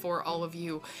stuff for all of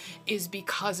you is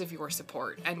because of your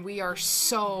support, and we are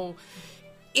so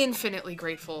infinitely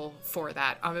grateful for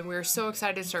that. And we're so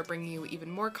excited to start bringing you even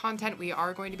more content. We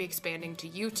are going to be expanding to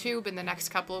YouTube in the next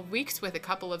couple of weeks with a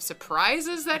couple of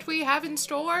surprises that we have in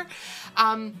store.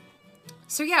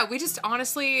 So yeah, we just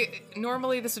honestly,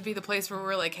 normally this would be the place where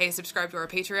we're like, hey, subscribe to our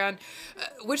Patreon,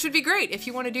 which would be great if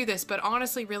you want to do this. But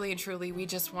honestly, really and truly, we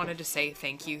just wanted to say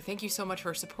thank you. Thank you so much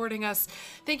for supporting us.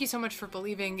 Thank you so much for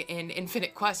believing in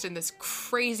Infinite Quest and this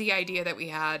crazy idea that we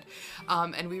had.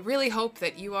 And we really hope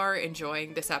that you are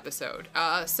enjoying this episode.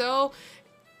 So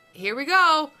here we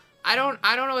go. I don't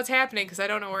know what's happening because I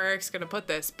don't know where Eric's going to put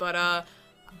this, but I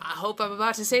hope I'm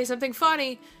about to say something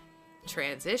funny.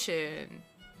 Transition.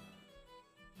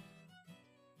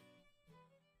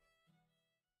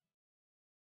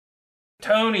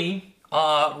 Tony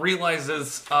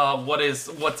realizes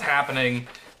what's happening,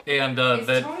 and Is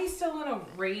that Tony still in a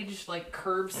rage, like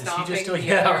curb he stomping? just still- the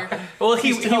yeah. other- well,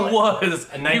 he still was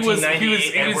a he was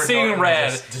 1998 Edward seeing Norton red.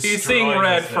 just He was seeing destroying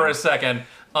red this for a thing. second,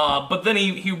 but then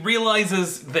he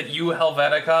realizes that you,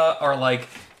 Helvetica, are like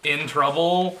in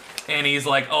trouble, and he's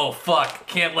like, oh fuck,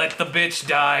 can't let the bitch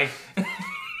die.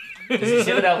 Does he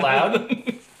say that out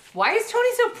loud? Why is Tony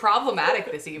so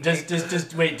problematic this evening?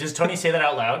 Does Tony say that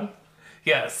out loud?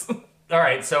 Yes. All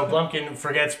right, so Blumpkin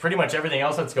forgets pretty much everything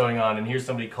else that's going on and hears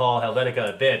somebody call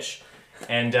Helvetica a bitch.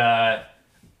 And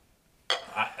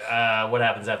what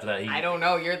happens after that? I don't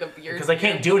know. You're Because I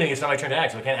can't do anything. It's not my turn to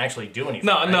act, so I can't actually do anything.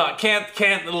 No, right? no, can't.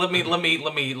 Let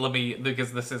me,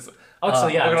 because this is. Oh, so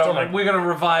yeah, we're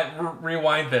gonna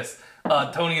rewind this.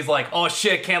 Tony's like, oh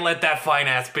shit, can't let that fine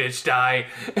ass bitch die.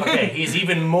 Okay, he's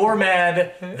even more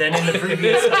mad than in the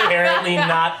previous apparently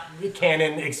not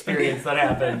canon experience that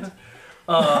happened.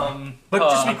 But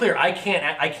just to be clear, I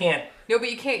can't. No, but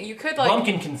you can't. You could like.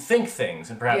 Blumpkin can think things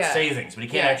and perhaps Yeah. say things, but he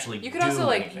can't actually. You could do also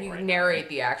like anything you right now, narrate right?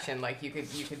 the action. Like you could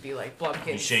be like He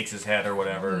Blumpkin. shakes his head or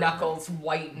whatever. Knuckles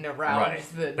whiten around Right.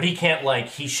 the. But he can't like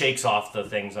he shakes off the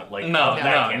things like No, that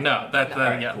no, can't- no. That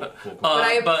Alright, yeah. cool. But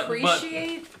I but-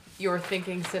 appreciate your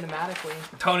thinking cinematically.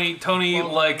 Tony,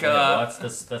 like, Yeah, well,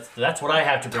 that's what I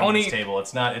have to bring Tony- to this table.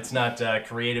 It's not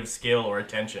creative skill or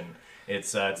attention.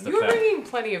 It's the You're fact. bringing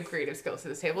plenty of creative skills to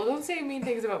this table. Don't say mean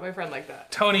things about my friend like that.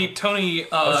 Tony talking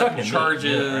to me,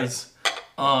 charges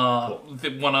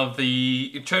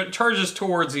charges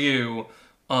towards you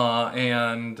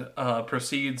and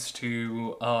proceeds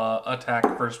to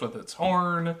attack first with its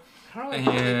horn. I don't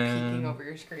know why you're And- peeking over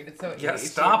your screen. It's so Yeah, ADHD.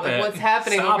 stop Like, it. what's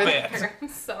happening Stop over it. there? I'm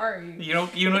sorry. You know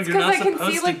It's you're because not I can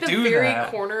supposed see like to the do very that.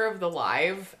 corner of the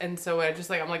live, and so I just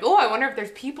like I'm like, oh, I wonder if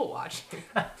there's people watching.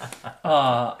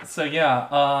 So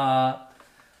yeah,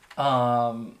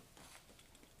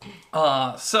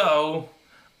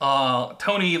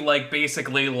 Tony like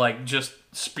basically like just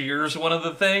spears one of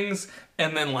the things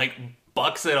and then like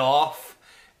bucks it off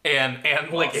and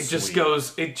like it just sweet.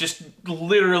 goes, it just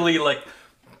literally like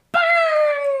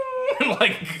bang!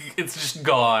 Like it's just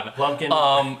gone.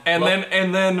 Blumpkin.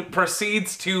 And then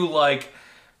proceeds to like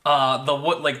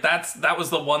that was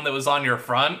the one that was on your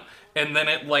front, and then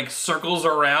it like circles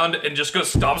around and just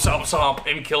goes stomp stomp stomp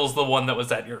and kills the one that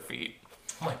was at your feet.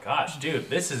 Oh my gosh, dude,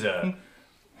 this is a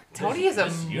Tony is a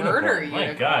this murder unicorn.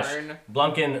 unicorn. My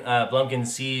gosh, Blumpkin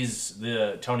sees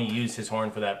Tony use his horn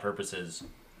for that purposes.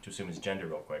 To assume his gender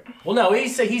real quick. Well, no,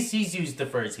 he's used the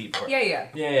first heat for it. Yeah.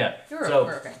 Yeah. We're So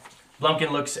okay. Blumpkin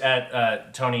looks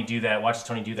at Tony do that, watches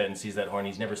Tony do that, and sees that horn.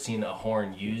 He's never seen a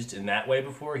horn used in that way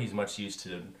before. He's much used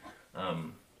to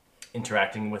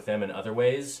interacting with them in other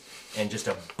ways, and just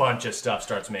a bunch of stuff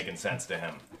starts making sense to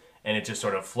him. And it just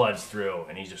sort of floods through,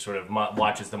 and he just sort of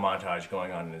watches the montage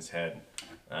going on in his head.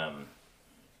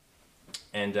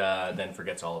 And then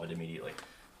forgets all of it immediately.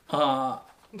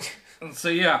 So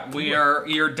yeah,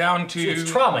 you're down to It's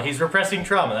trauma. He's repressing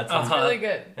trauma. That's Really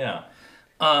good. yeah.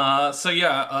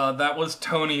 that was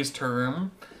Tony's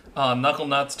turn. Knuckle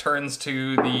Nuts turns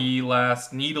to the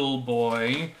last Needle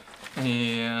Boy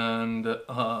and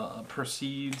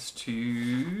proceeds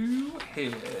to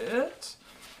hit.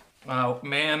 Oh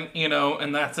man,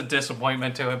 and that's a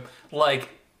disappointment to him. Like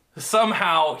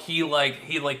somehow he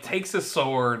takes his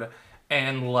sword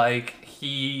and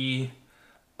he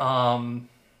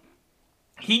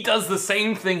does the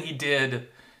same thing he did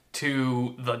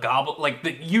to the goblin,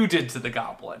 that you did to the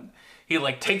goblin. He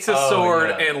takes his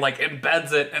sword and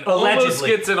embeds it and almost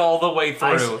gets it all the way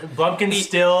through.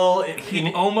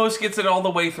 He almost gets it all the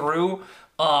way through.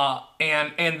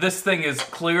 And this thing is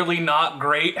clearly not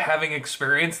great, having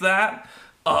experienced that.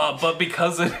 But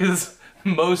because it is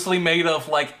mostly made of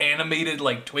animated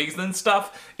twigs and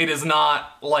stuff, it is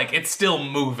not it's still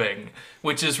moving,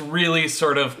 which is really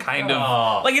sort of kind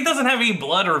of it doesn't have any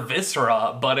blood or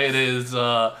viscera, but it is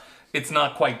it's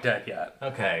not quite dead yet.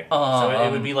 Okay, so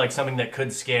it would be something that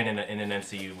could scan in an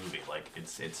MCU movie.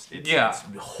 It's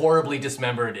horribly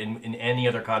dismembered in any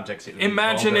other context. It would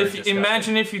imagine be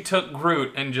imagine if you took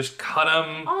Groot and just cut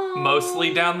him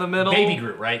mostly down the middle. Baby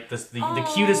Groot, right? The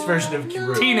cutest version of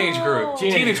Groot. Teenage Groot.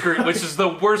 Teenage Groot, which is the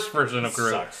worst version of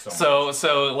Groot. Sucks so much.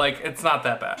 So it's not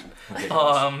that bad.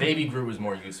 Baby Groot was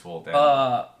more useful than.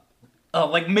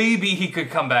 Maybe he could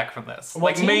come back from this.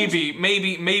 Maybe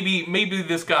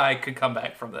this guy could come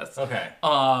back from this. Okay.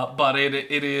 But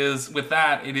it is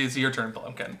your turn,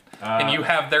 Blumpkin. And you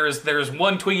have there's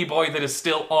one Twiggy boy that is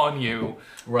still on you.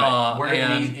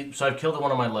 Right. So I've killed the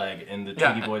one on my leg, and the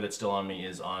Twiggy boy that's still on me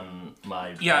is on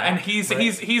my back, and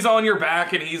he's on your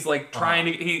back, and he's trying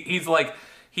to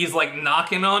he's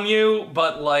knocking on you,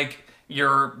 but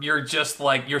you're just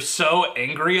you're so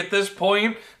angry at this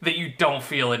point that you don't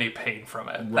feel any pain from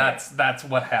it. Right. That's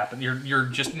what happened. Your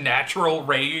just natural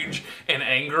rage and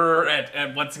anger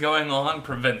at what's going on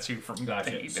prevents you from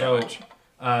taking damage. So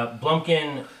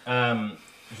Blumpkin,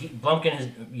 Blumpkin is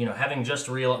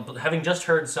having just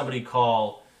heard somebody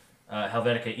call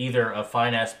Helvetica either a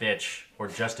fine ass bitch or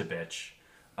just a bitch.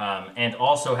 And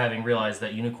also having realized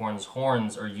that unicorns'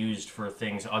 horns are used for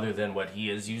things other than what he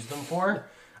has used them for,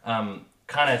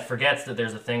 kind of forgets that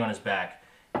there's a thing on his back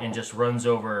and just runs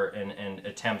over and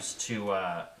attempts to,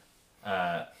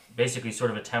 basically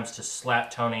sort of attempts to slap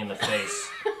Tony in the face.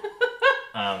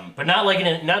 But not like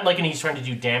in he's trying to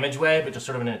do damage way, but just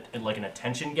sort of an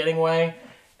attention-getting way.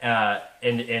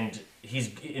 And he's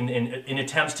in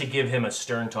attempts to give him a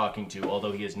stern talking to,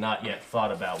 although he has not yet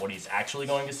thought about what he's actually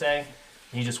going to say.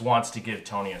 He just wants to give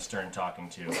Tony a stern talking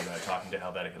to about talking to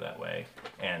Helvetica that way,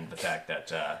 and the fact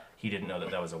that he didn't know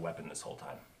that was a weapon this whole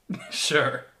time.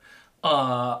 Sure.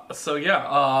 Roll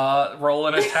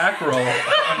an attack roll on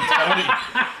Tony.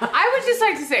 I would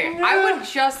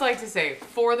just like to say,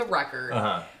 for the record,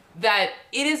 that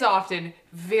it is often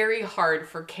very hard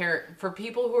for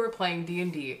people who are playing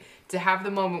D&D to have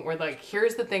the moment where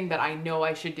here's the thing that I know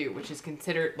I should do, which is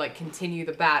continue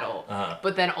the battle,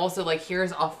 but then also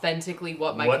here's authentically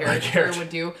what my character would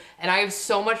do. And I have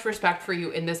so much respect for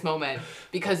you in this moment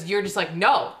because you're just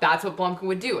no, that's what Blumpkin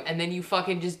would do, and then you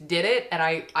fucking just did it, and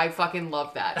I fucking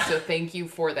love that. So thank you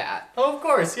for that. Oh, of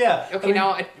course, yeah. Okay,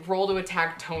 now roll to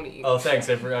attack Tony. Oh, thanks.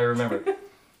 I remember.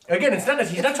 Again,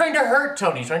 he's not trying to hurt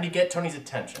Tony. He's trying to get Tony's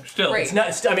attention. Still, right. It's not.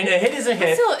 A hit is a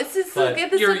hit.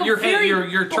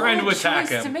 You're trying to attack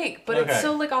him. To make, but it's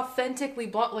so authentically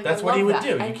blunt. That's what he would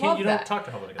do. You don't talk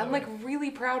to him like that. I'm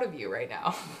really proud of you right now.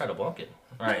 I'm proud of Blumpkin.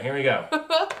 All right, here we go.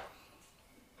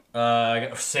 I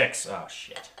got 6. Oh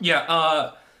shit.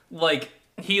 Yeah.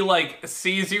 He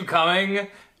sees you coming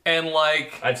and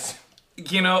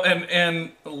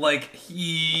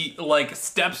he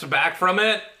steps back from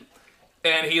it.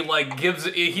 And he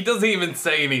doesn't even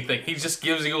say anything. He just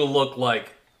gives you a look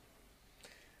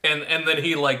and then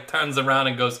he turns around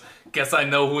and goes, "Guess I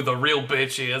know who the real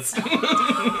bitch is."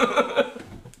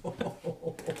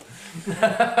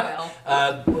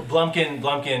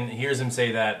 Blumpkin hears him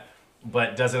say that,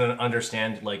 but doesn't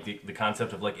understand the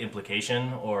concept of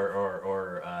implication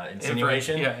or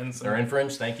insinuation or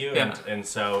inference. Thank you. Yeah. And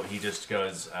so he just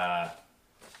goes.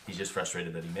 He's just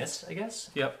frustrated that he missed, I guess.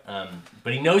 Yep.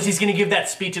 But he knows he's going to give that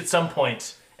speech at some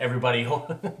point. Everybody,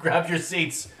 grab your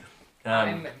seats.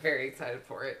 I'm very excited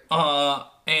for it.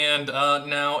 And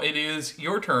now it is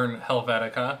your turn,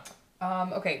 Helvetica.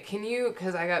 Okay, can you,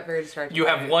 because I got very distracted. You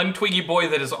have one Twiggy boy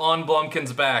that is on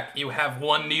Blumpkin's back. You have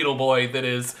one Needle boy that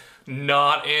is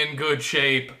not in good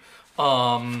shape.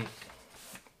 That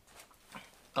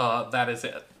is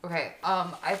it. Okay,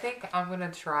 I think I'm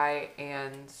gonna try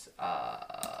and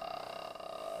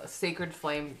Sacred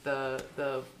Flame the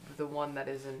one that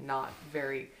is not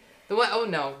very the one. Oh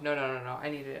no! I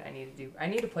need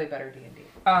to play better D&D.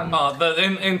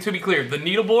 And to be clear, the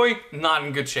Needle boy not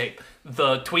in good shape.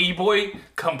 The Twiggy boy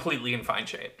completely in fine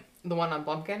shape. The one on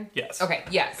Blumpkin? Yes. Okay,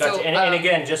 yeah. Gotcha. So, And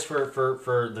again, just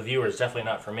for the viewers, definitely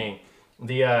not for me.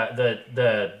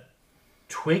 The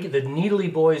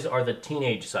Needly boys are the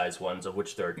teenage-sized ones, of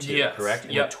which there are 2, Yes. correct?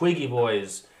 And Yep. the Twiggy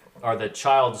boys are the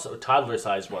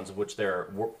toddler-sized ones, of which there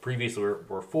previously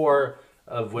were 4,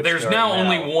 of which There's there now are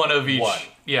only one of each. One.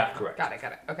 Yeah. Correct. got it.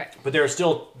 Okay. But there are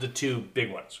still the 2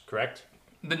 big ones, correct?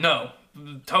 No.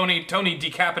 Tony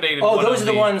decapitated Oh, one those of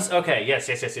are the ones. Okay, yes.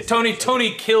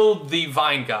 Tony killed the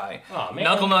Vine guy. Aw, man.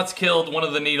 Knucklenuts killed one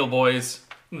of the Needle boys.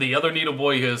 The other Needle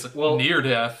boy is near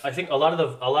death. I think a lot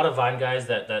of Vine guys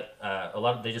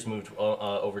they just moved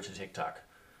over to TikTok.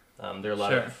 There are a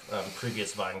lot of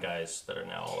previous Vine guys that are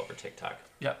now all over TikTok.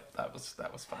 Yep, that was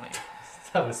funny.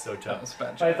 That was so That tough. was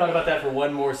bad. I thought about that for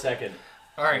one more second.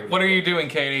 All right, what are you doing,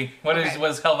 Katie? What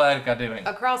is Helvetica doing?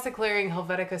 Across the clearing,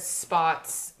 Helvetica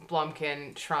spots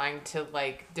Blumpkin trying to,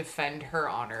 defend her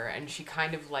honor, and she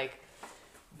kind of,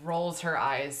 rolls her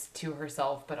eyes to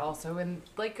herself, but also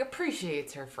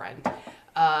appreciates her friend.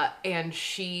 And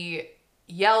she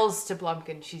yells to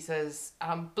Blumpkin. She says,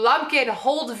 Blumpkin,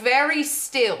 hold very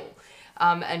still.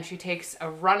 And she takes a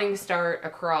running start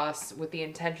across with the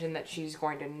intention that she's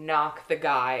going to knock the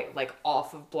guy,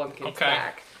 off of Blumpkin's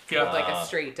back. Yeah. With, a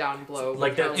straight down blow.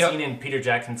 Like that Yep. scene in Peter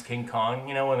Jackson's King Kong,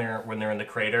 when they're in the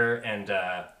crater and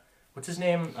what's his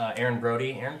name? Adrian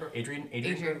Brody.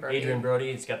 Adrian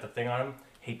Brody. He's got the thing on him.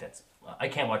 Hate that. I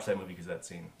can't watch that movie because that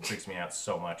scene freaks me out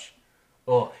so much.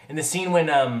 Oh, and the scene when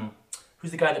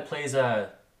who's the guy that plays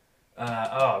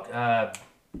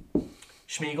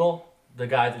Schmeagol, the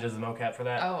guy that does the mocap for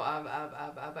that?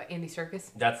 Andy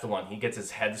Serkis. That's the one. He gets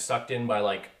his head sucked in by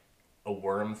a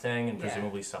worm thing and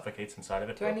presumably suffocates inside of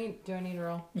it. Do I need a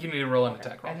roll? You need to roll an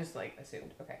attack roll. I just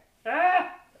assumed. Okay. I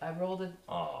rolled a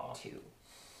 2.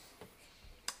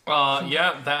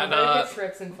 Yeah, Helvetica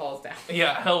trips and falls down.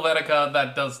 Yeah, Helvetica,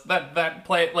 that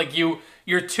play,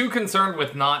 you're too concerned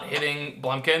with not hitting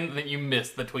Blumpkin that you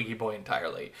miss the Twiggy boy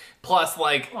entirely. Plus, no,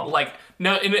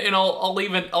 and I'll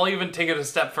even take it a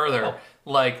step further.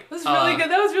 That was really good.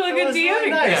 That was really good DMing.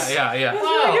 Really nice. Yeah. That was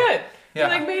really good.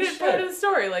 Yeah. You made it part of the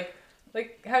story, like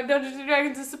how Dungeons and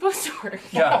Dragons is supposed to work.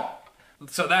 Yeah.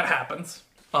 So that happens.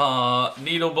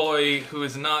 Needle Boy, who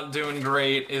is not doing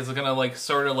great, is gonna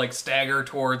sort of stagger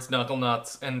towards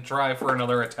Knucklenuts and try for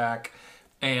another attack,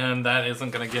 and that isn't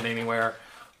gonna get anywhere.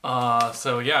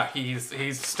 So yeah,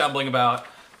 he's stumbling about.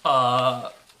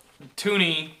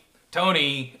 Tony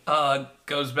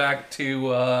goes back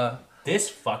to This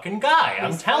fucking guy,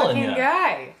 I'm telling you.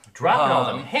 Guy. Dropping all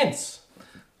them hints.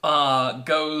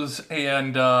 goes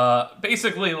and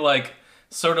basically he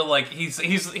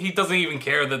doesn't even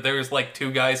care that there's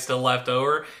 2 guys still left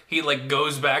over. He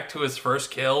goes back to his first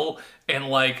kill and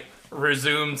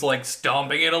resumes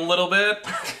stomping it a little bit.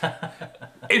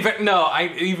 In fact, no,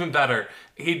 even better.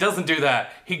 He doesn't do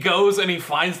that. He goes and he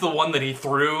finds the one that he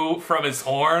threw from his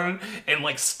horn and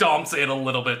stomps it a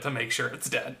little bit to make sure it's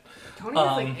dead. Tony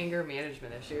has anger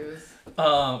management issues.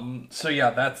 So yeah,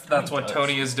 that's what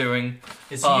Tony is doing.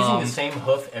 Is he using the same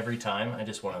hoof every time? I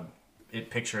just want to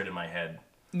picture it in my head.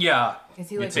 Yeah. Is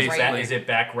he Is right? it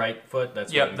back right foot?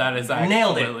 That's Yep, that is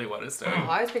nailed it. absolutely what it's doing. Oh,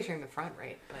 I was picturing the front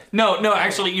right, but No,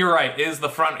 actually, you're right. It is the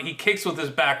front. He kicks with his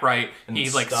back right. And He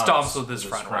stomps with his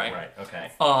front right. Right.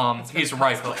 Okay. He's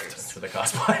right hooked. That's for the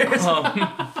cosplayers.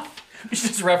 We should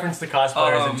just reference the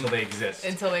cosplayers until they exist.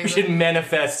 We should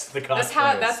manifest the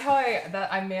cosplayers. That's how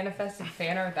I manifested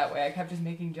fan art that way. I kept just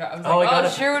making jokes. I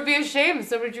was it sure would be a shame if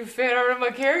somebody drew fan art of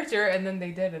my character, and then they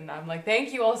did, and I'm like,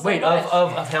 thank you all so much.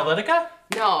 Of Helvetica?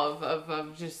 No,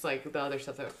 of just the other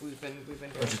stuff that we've been doing.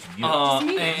 Just you.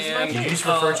 And You just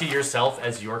refer to yourself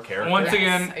as your character. once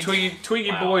again, I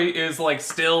Twiggy Boy is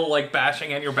still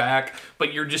bashing at your back,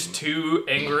 but you're just too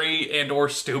angry and or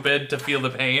stupid to feel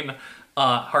the pain.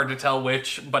 Hard to tell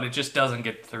which, but it just doesn't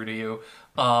get through to you.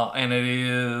 And it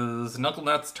is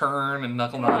Knucklenut's turn, and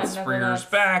Knucklenut's rears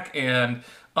back, and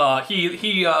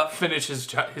he finishes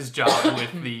his job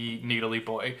with the Needly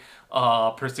Boy.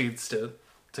 Proceeds to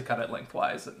cut it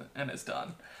lengthwise, and is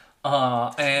done.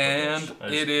 And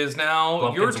it is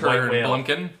now your turn,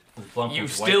 Blumpkin. You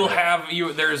still have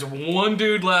There's one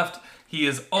dude left. He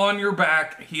is on your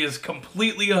back. He is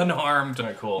completely unharmed. All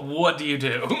right, cool. What do you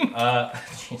do?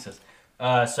 Jesus.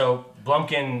 So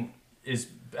Blumpkin is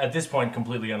at this point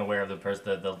completely unaware of the person,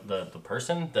 the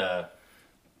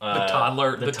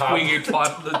toddler, the Twiggy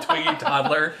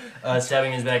toddler,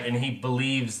 stabbing his back, and he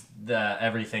believes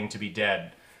everything to be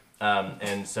dead.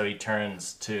 And so he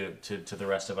turns to the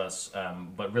rest of us,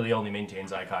 but really only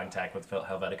maintains eye contact with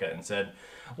Helvetica and said,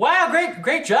 "Wow,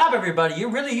 great job, everybody! You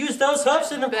really used those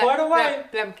hoofs in quite a way."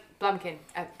 Blumpkin.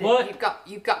 What?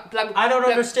 You've got Blumpkin. I don't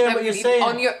understand what you're saying.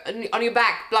 On your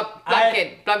back,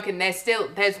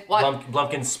 Blumpkin. There's one.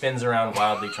 Blumpkin spins around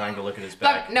wildly, trying to look at his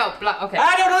back. Okay.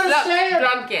 I don't understand.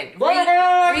 Blumpkin.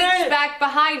 Blumpkin. Reach back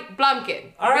behind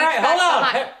Blumpkin. All right, Reach back hold on.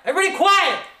 behind. Everybody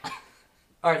quiet.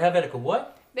 All right, Helvetica,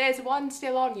 what? There's one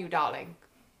still on you, darling.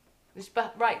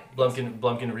 Right.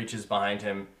 Blumpkin reaches behind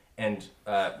him, and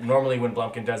normally when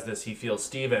Blumpkin does this, he feels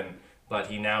Steven, but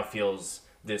he now feels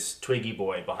this Twiggy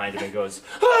boy behind him and goes,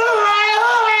 No,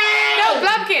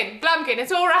 Blumpkin,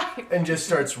 it's all right. and just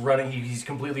starts running. He's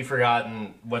completely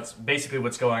forgotten what's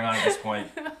going on at this point,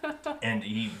 and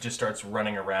he just starts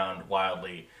running around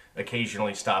wildly,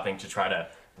 occasionally stopping to try to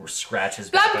scratch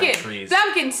his back on trees.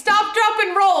 Blumpkin, stop, drop,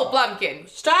 and roll, Blumpkin.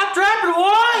 Stop, drop, and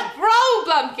what? Roll,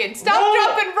 Blumpkin. Stop, Roll.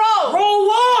 drop, and roll. Roll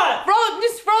what?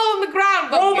 Just roll on the ground,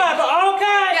 Blumpkin. Roll back.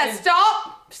 Okay. Yeah,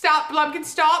 stop, Blumpkin,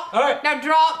 stop. All right. Now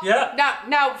drop. Yeah.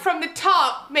 Now from the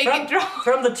top, make it drop.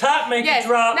 From the top, make Yes. it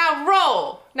drop. Now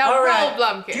roll. Now All roll, right.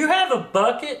 Blumpkin. Do you have a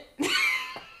bucket?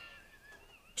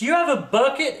 Do you have a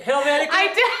bucket, Helvetica?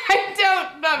 I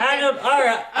don't, Blumpkin. I don't. All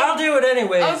right, I'll do it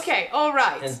anyways. Okay, all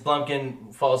right. And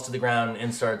Blumpkin falls to the ground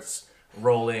and starts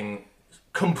rolling,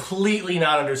 completely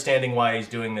not understanding why he's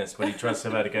doing this, but he trusts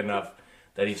Helvetica enough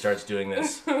that he starts doing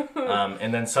this.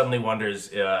 And then suddenly wonders,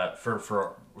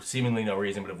 for seemingly no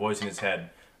reason, but a voice in his head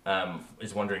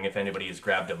is wondering if anybody has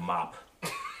grabbed a mop.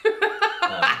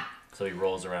 So he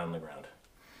rolls around the ground.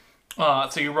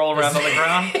 So you roll around on the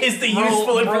ground. Is the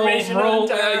useful information Roll. on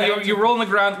the entire You roll on the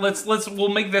ground. We'll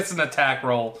make this an attack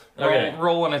roll. Okay.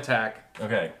 Roll an attack.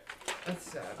 Okay,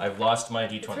 That's sad. I've lost my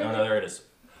d20. Oh no, there it is.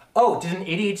 Oh, did an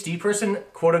ADHD person,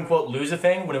 quote unquote, lose a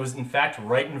thing when it was in fact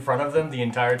right in front of them the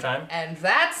entire time? And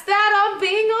that's that on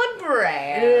being on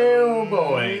brand. Oh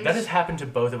boy. That has happened to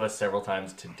both of us several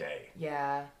times today.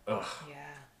 Yeah. Ugh. Yeah.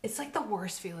 It's like the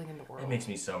worst feeling in the world. It makes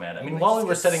me so mad. I mean, It while just we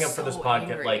were gets setting up for this so podcast,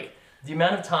 angry. like, the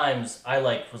amount of times I,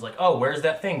 was like, oh, where's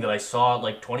that thing that I saw,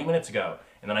 20 minutes ago?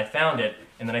 And then I found it,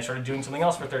 and then I started doing something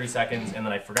else for 30 seconds, and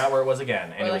then I forgot where it was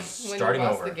again, and Or it like was when starting you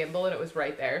lost over. the gimbal and it was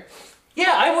right there.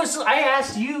 Yeah, I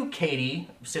asked you, Katie,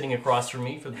 sitting across from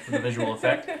me for the visual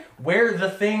effect, where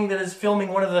the thing that is filming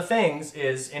one of the things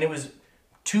is, and it was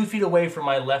 2 feet away from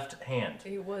my left hand.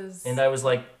 It was. And I was,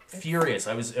 furious.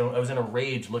 I was in a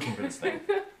rage looking for this thing.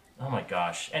 Oh my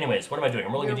gosh. Anyways, what am I doing?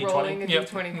 I'm rolling You're a d20? rolling a Yep.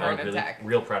 d20 for I'm an really, attack.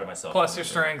 real proud of myself. Plus your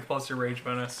strength, plus your rage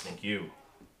bonus. Thank you.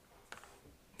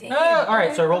 Damn. All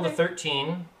right, so I rolled a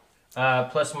 13.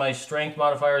 Plus my strength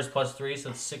modifier is +3, so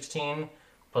that's 16.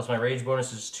 Plus my rage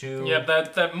bonus is 2. Yeah,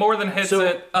 that more than hits So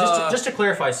it. just to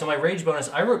clarify, so my rage bonus,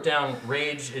 I wrote down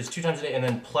rage is 2 times a day and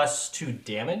then +2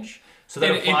 damage. So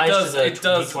that applies to the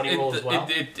d20 roll as well?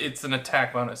 It's an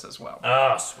attack bonus as well.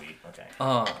 Oh, sweet. Okay.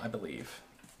 I believe.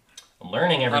 I'm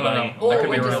learning, everybody. know. That could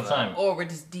Or be we're real just- time. Or we're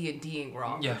just D&Ding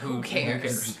wrong. Yeah, Who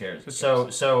cares? Who cares? So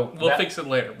We'll that- fix it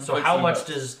later. So how much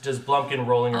does Blumpkin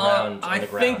rolling around on I the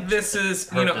ground? think this is,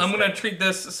 hurt this I'm gonna thing? treat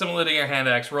this similar to your hand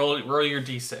axe. Roll your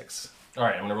d6. All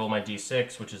right, I'm gonna roll my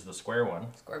d6, which is the square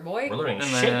one. Square boy. We're learning And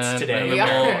shits then today. we'll Yeah.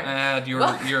 add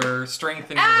your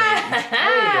strength and your rage.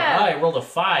 Hey, I rolled a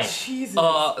 5. Jesus.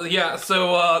 Yeah,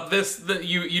 so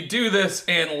you do this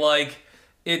and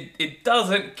it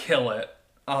doesn't kill it.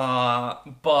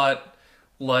 But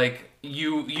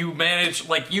you manage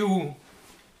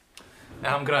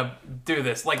I'm gonna do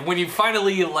this. When you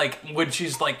finally when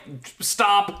she's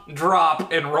stop,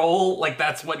 drop, and roll,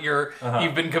 that's what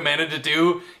you've been commanded to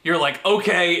do. You're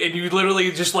okay, and you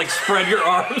literally just spread your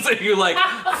arms and you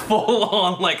full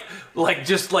on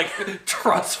just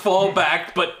trust fall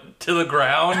back, but to the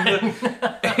ground.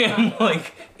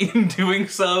 And in doing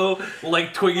so,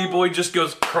 Twiggy Boy just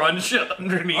goes crunch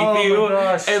underneath you, my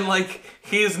gosh. and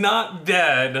he's not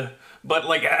dead, but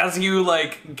as you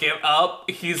get up,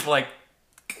 he's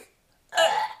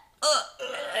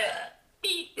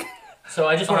So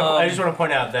I just want to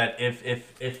point out that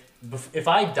if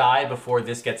I die before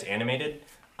this gets animated,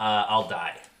 I'll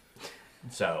die.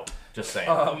 So just saying.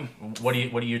 What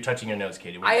are you touching your nose,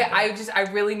 Katie? What are you thinking? I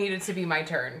really need it to be my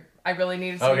turn. I really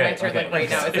need it to be my turn okay. right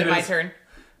now. Is It it my is. turn?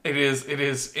 It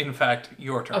is in fact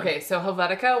your turn. Okay, so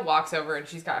Helvetica walks over and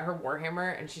she's got her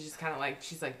warhammer and she's just kind of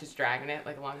she's just dragging it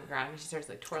along the ground and she starts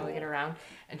twirling it around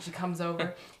and she comes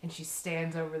over and she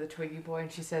stands over the Twiggy Boy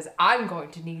and she says, "I'm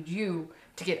going to need you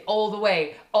to get all the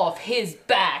way off his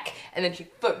back," and then she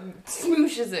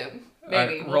smooshes him.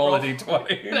 Maybe Roll a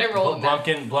d20. And I roll him that.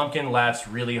 Blumpkin laughs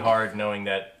really hard, knowing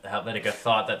that Helvetica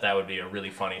thought that would be a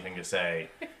really funny thing to say,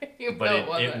 You but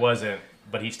know it wasn't.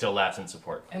 but he still laughs in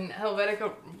support. And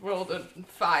Helvetica rolled a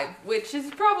 5, which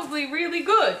is probably really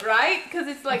good, right? Because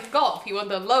it's like golf. You want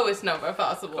the lowest number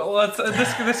possible. Well,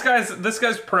 this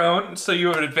guy's prone, so you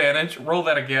have an advantage. Roll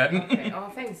that again. Okay. Oh,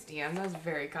 thanks, DM. That was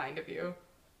very kind of you.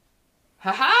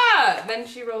 Haha! Then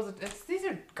she rolls. These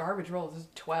are garbage rolls. This is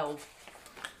 12.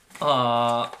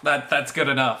 That's good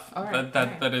enough. All right,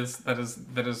 That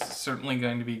is certainly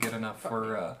going to be good enough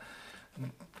for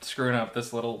screwing up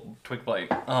this little twig blight.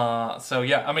 So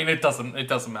yeah, I mean it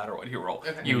doesn't matter what you roll.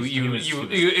 Okay.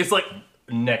 It's like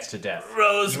Next to death.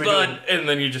 rosebud, and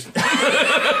then you just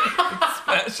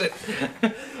smash it.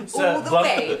 So All the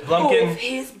way Blumpkin, off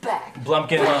his back.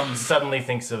 Blumpkin suddenly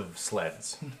thinks of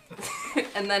sleds.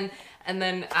 And then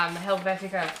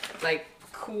Helvetica like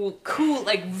cool,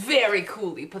 like very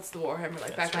coolly puts the Warhammer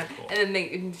like back on, very cool. and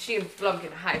then she and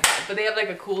Blumpkin high five, but they have like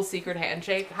a cool secret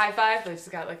handshake high five. They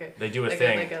just got like a They do a like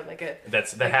thing.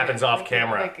 That happens off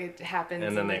camera. Like it happens,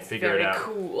 And then they it's figure very it out.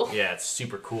 Cool. Yeah, it's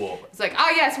super cool. It's like,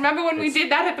 oh yes, remember when we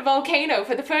did that at the volcano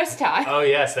for the first time? Oh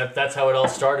yes, that's how it all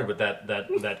started with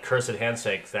that cursed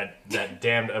handshake. That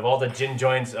damned of all the gin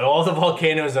joints, all the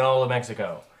volcanoes in all of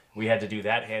Mexico. We had to do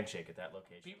that handshake at that location.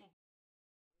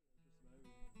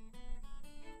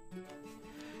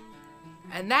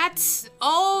 And that's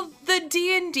all the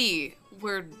D&D.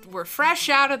 We're fresh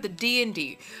out of the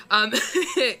D&D.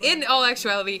 In all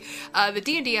actuality, the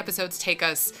D&D episodes take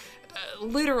us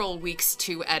literal weeks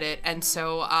to edit, and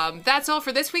so that's all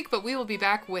for this week. But we will be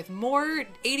back with more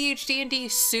ADHD&D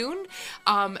soon.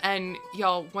 And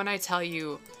y'all, when I tell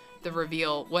you the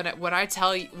reveal, when I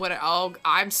tell you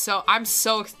I'm so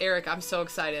Eric, I'm so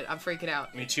excited. I'm freaking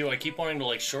out. Me too. I keep wanting to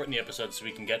like shorten the episode so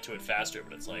we can get to it faster,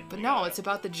 but it's like. But no, it's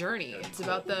about the journey. It's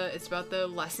about the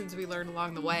lessons we learned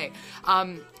along the way.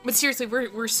 But seriously,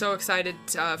 we're so excited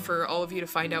for all of you to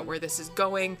find out where this is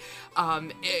going.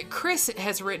 Chris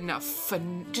has written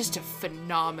just a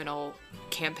phenomenal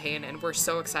campaign, and we're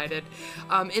so excited.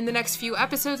 In the next few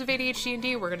episodes of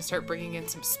ADHD&D, we're going to start bringing in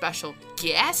some special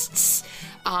guests.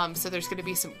 So there's going to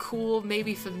be some cool,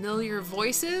 maybe familiar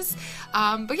voices.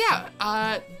 But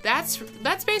yeah,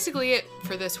 that's basically it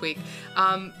for this week.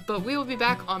 But we will be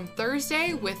back on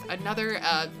Thursday with another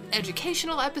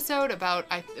educational episode about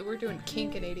we're doing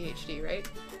kink and ADHD, right?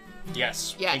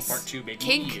 Yes. Yes. Kink Part 2, baby.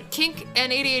 Kink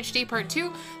and ADHD Part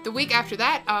 2. The week after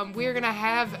that, we're gonna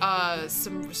have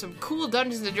some cool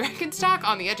Dungeons and Dragons talk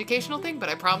on the educational thing, but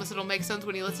I promise it'll make sense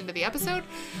when you listen to the episode.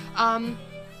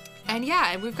 And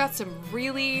yeah, and we've got some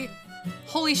really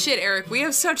holy shit, Eric. We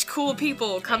have such cool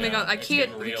people coming on. We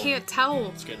can't tell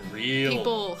It's getting real.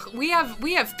 people. We have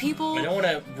people I don't want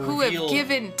to who reveal. have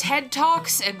given TED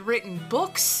Talks and written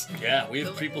books. Yeah, we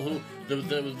have people who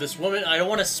this woman. I don't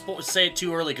want to say it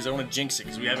too early because I don't want to jinx it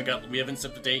because we haven't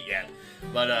set the date yet.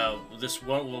 But this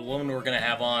woman we're gonna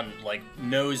have on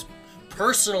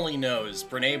personally knows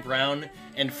Brene Brown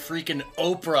and freaking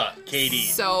Oprah, Katie.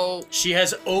 So She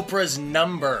has Oprah's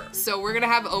number. we're gonna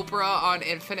have Oprah on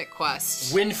Infinite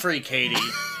Quest. Winfrey, Katie.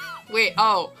 Wait,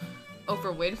 Oprah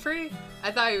Winfrey?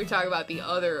 I thought you were talking about the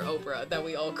other Oprah that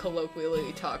we all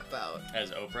colloquially talk about.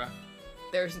 As Oprah.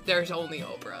 There's only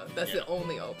Oprah. That's Yeah. the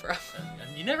only Oprah.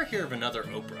 You never hear of another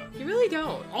Oprah. You really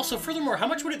don't. Also, furthermore, how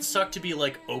much would it suck to be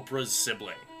like Oprah's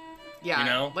sibling? Yeah, You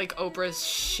know? like Oprah's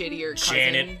shittier cousin.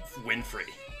 Janet Winfrey.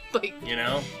 Like, You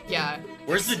know? yeah.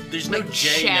 There's no Like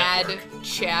J network.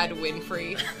 Chad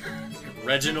Winfrey.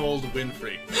 Reginald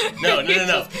Winfrey. No.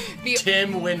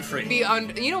 Tim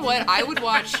Winfrey. You know what? I would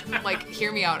watch, like,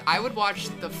 hear me out. I would watch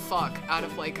the fuck out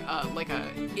of like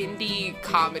a indie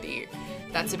comedy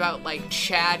that's about like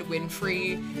Chad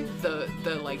Winfrey,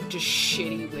 the like just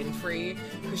shitty Winfrey,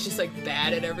 who's just like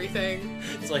bad at everything.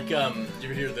 It's like, you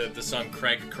ever hear the song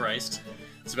Craig Christ?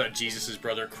 It's about Jesus'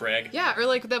 brother Craig. Yeah, or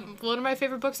like one of my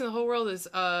favorite books in the whole world is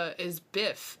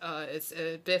Biff. It's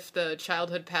Biff, the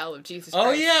childhood pal of Jesus Oh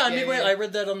Christ. yeah, I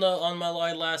read that on my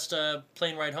last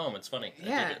plane ride home. It's funny. I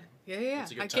Yeah. dig it. Yeah.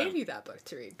 It's a good I time. gave you that book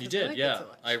to read. 'cause You I did, like it yeah. so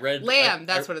much. I read Lamb. I-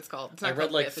 That's I- what it's called. It's I not read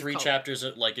called like Biff, it's 3 called- chapters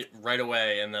right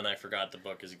away, and then I forgot the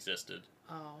book has existed,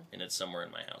 Oh. and it's somewhere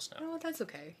in my house now. No, that's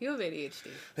okay. You have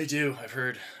ADHD. I do. I've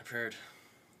heard.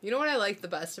 You know what I like the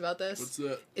best about this? What's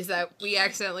that? Is that we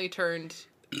accidentally turned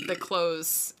the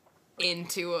close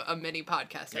into a mini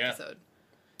podcast Yeah. episode.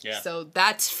 Yeah. So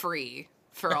that's free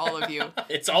for all of you.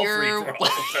 It's all You're- free for all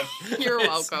of them. You're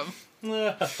welcome.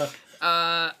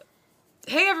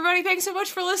 Hey everybody, thanks so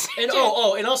much for listening. And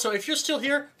and also, if you're still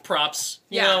here, props.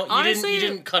 You Yeah, know, honestly, you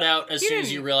didn't cut out as you soon as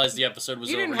didn't- you realized the episode was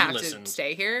you over. didn't You have listened. to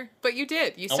stay here, but you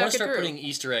did. You I stuck want it to start through. putting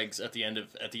Easter eggs at the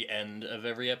end of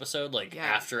every episode, like Yeah.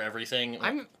 after everything.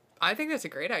 I think that's a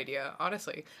great idea,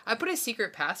 honestly. I put a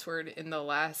secret password in the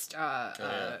last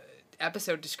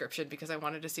episode description because I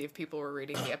wanted to see if people were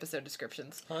reading the episode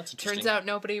descriptions. Oh, that's interesting. Turns out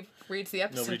nobody reads the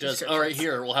episode Nobody does. descriptions. All right,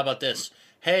 here. Well, how about this?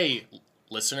 Hey,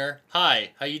 listener.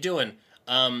 Hi. How you doing?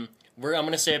 I'm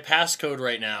gonna say a passcode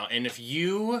right now, and if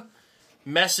you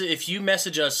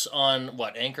message us on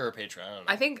what, Anchor or Patreon?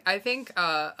 I don't know. I think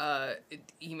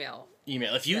email.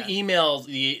 Email. If you email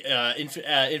the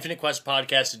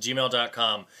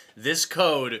infinitequestpodcast@gmail.com, this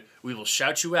code, we will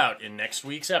shout you out in next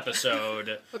week's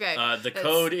episode. Okay.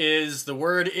 The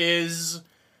word is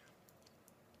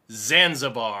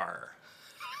Zanzibar.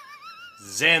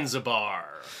 Zanzibar.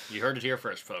 You heard it here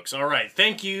first, folks. All right.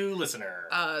 Thank you, listener.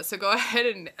 So go ahead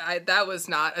and that was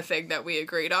not a thing that we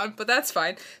agreed on, but that's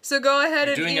fine. So go ahead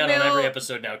and doing email. that on every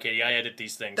episode now, Katie. I edit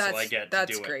these things, so I get to do it.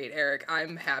 That's great, Eric.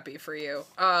 I'm happy for you.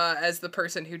 As the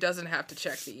person who doesn't have to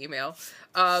check the email.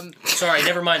 Sorry,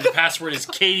 never mind. The password is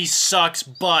Katie sucks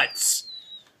butts.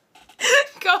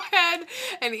 Go ahead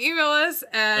and email us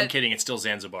I'm at kidding. It's still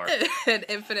Zanzibar.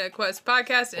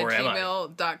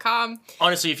 infinitequestpodcast@gmail.com.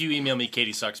 Honestly, if you email me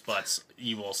Katie sucks butts,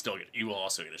 you will also get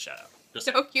a shout out. Just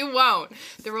No, you won't.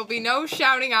 There will be no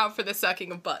shouting out for the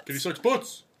sucking of butts. Katie sucks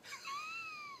butts.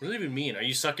 What does that even mean? Are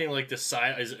you sucking like the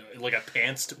side, is it like a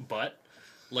pantsed butt,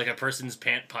 like a person's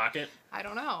pant pocket? I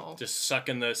don't know. Just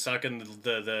sucking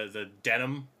the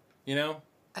denim, you know?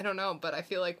 I don't know, but I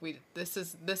feel like this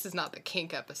is not the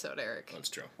kink episode, Eric. That's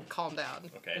true. Calm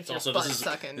down. Okay. With It's your also butt this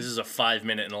sucking. is a 5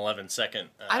 minute and 11-second.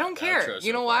 I don't care. Outro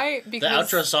You know so why? far. Because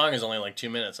the outro song is only like 2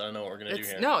 minutes. I don't know what we're gonna do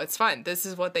here. No, it's fine. This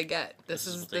is what they get. This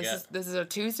is is what they get. this is a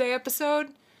Tuesday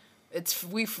episode.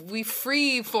 We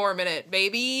free form in it,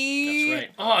 baby. That's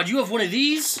right. Oh, do you have one of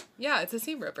these? Yeah, it's a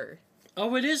seam ripper.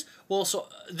 Oh, it is? Well, so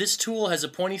this tool has a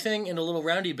pointy thing and a little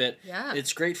roundy bit. Yeah.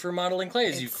 It's great for modeling clay,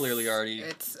 as you've clearly already...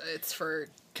 It's for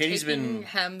Katie's taking been...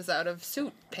 hems out of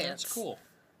suit pants. That's cool.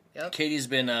 Yep. Katie's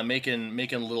been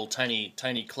making little tiny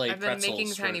clay I've been pretzels.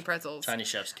 making tiny for pretzels. Tiny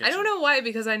Chef's Kitchen. I don't know why,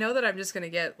 because I know that I'm just gonna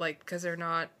get because they're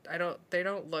not. They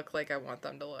don't look like I want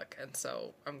them to look, and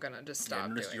so I'm gonna just stop.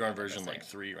 Yeah, doing you're on it, version honestly. like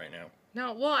 3 right now.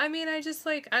 No, well, I mean, I just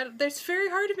it's very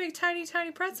hard to make tiny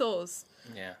pretzels.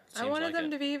 Yeah. I wanted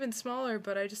them to be even smaller,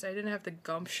 but I didn't have the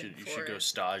gumption You for should it. go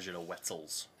stage at a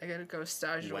Wetzel's. I gotta go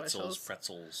stage at Wetzel's Wetzel's.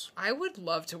 Pretzels. I would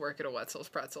love to work at a Wetzel's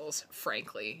Pretzels,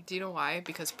 frankly. Do you know why?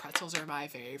 Because pretzels are my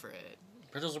favorite.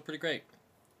 Pretzels are pretty great.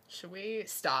 Should we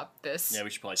stop this? Yeah, we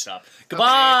should probably stop. Okay. Goodbye!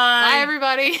 Bye,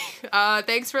 everybody.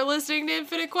 Thanks for listening to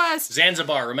Infinite Quest.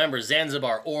 Zanzibar, remember,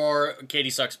 Zanzibar or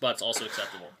Katie Sucks Butts, also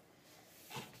acceptable.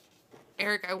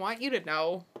 Eric, I want you to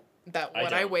know that when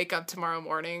I don't. wake up tomorrow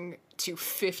morning to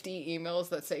 50 emails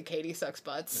that say Katie sucks This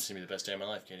butts. is gonna be the best day of my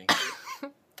life, Katie.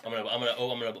 I'm gonna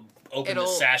open the It'll-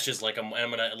 sashes like I'm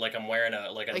wearing a Like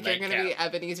nightcap. you're gonna be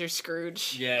Ebenezer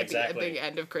Scrooge. Yeah, exactly. At the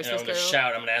end of And Christmas I'm gonna Carol.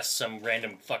 shout. I'm gonna ask some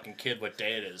random fucking kid what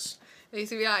day it is. And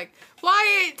he's gonna be like,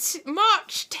 "Why it's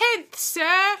March 10th,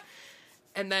 sir?"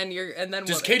 And then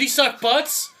Does what? Katie suck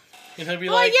butts? And he'll be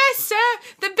Why, like, yes, sir,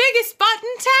 the biggest butt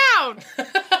in town.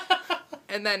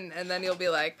 and then you'll be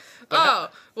like, "Oh,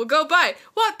 we'll go by.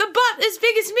 What? The butt as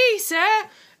big as me, sir?"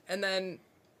 And then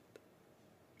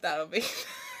that'll be.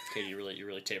 Katie, you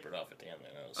really tapered off at the end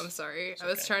there. I'm sorry. I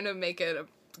was okay. trying to make it a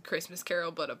Christmas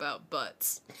Carol, but about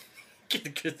butts.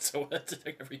 So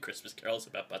every Christmas Carol is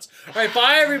about butts. All right,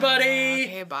 bye everybody.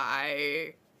 Okay,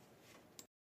 bye.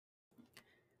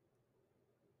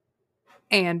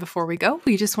 And before we go,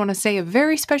 we just want to say a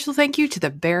very special thank you to the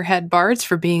Bearhead Bards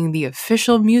for being the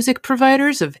official music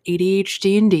providers of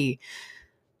ADHD&D.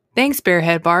 Thanks,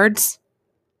 Bearhead Bards.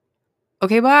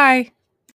 Okay, bye.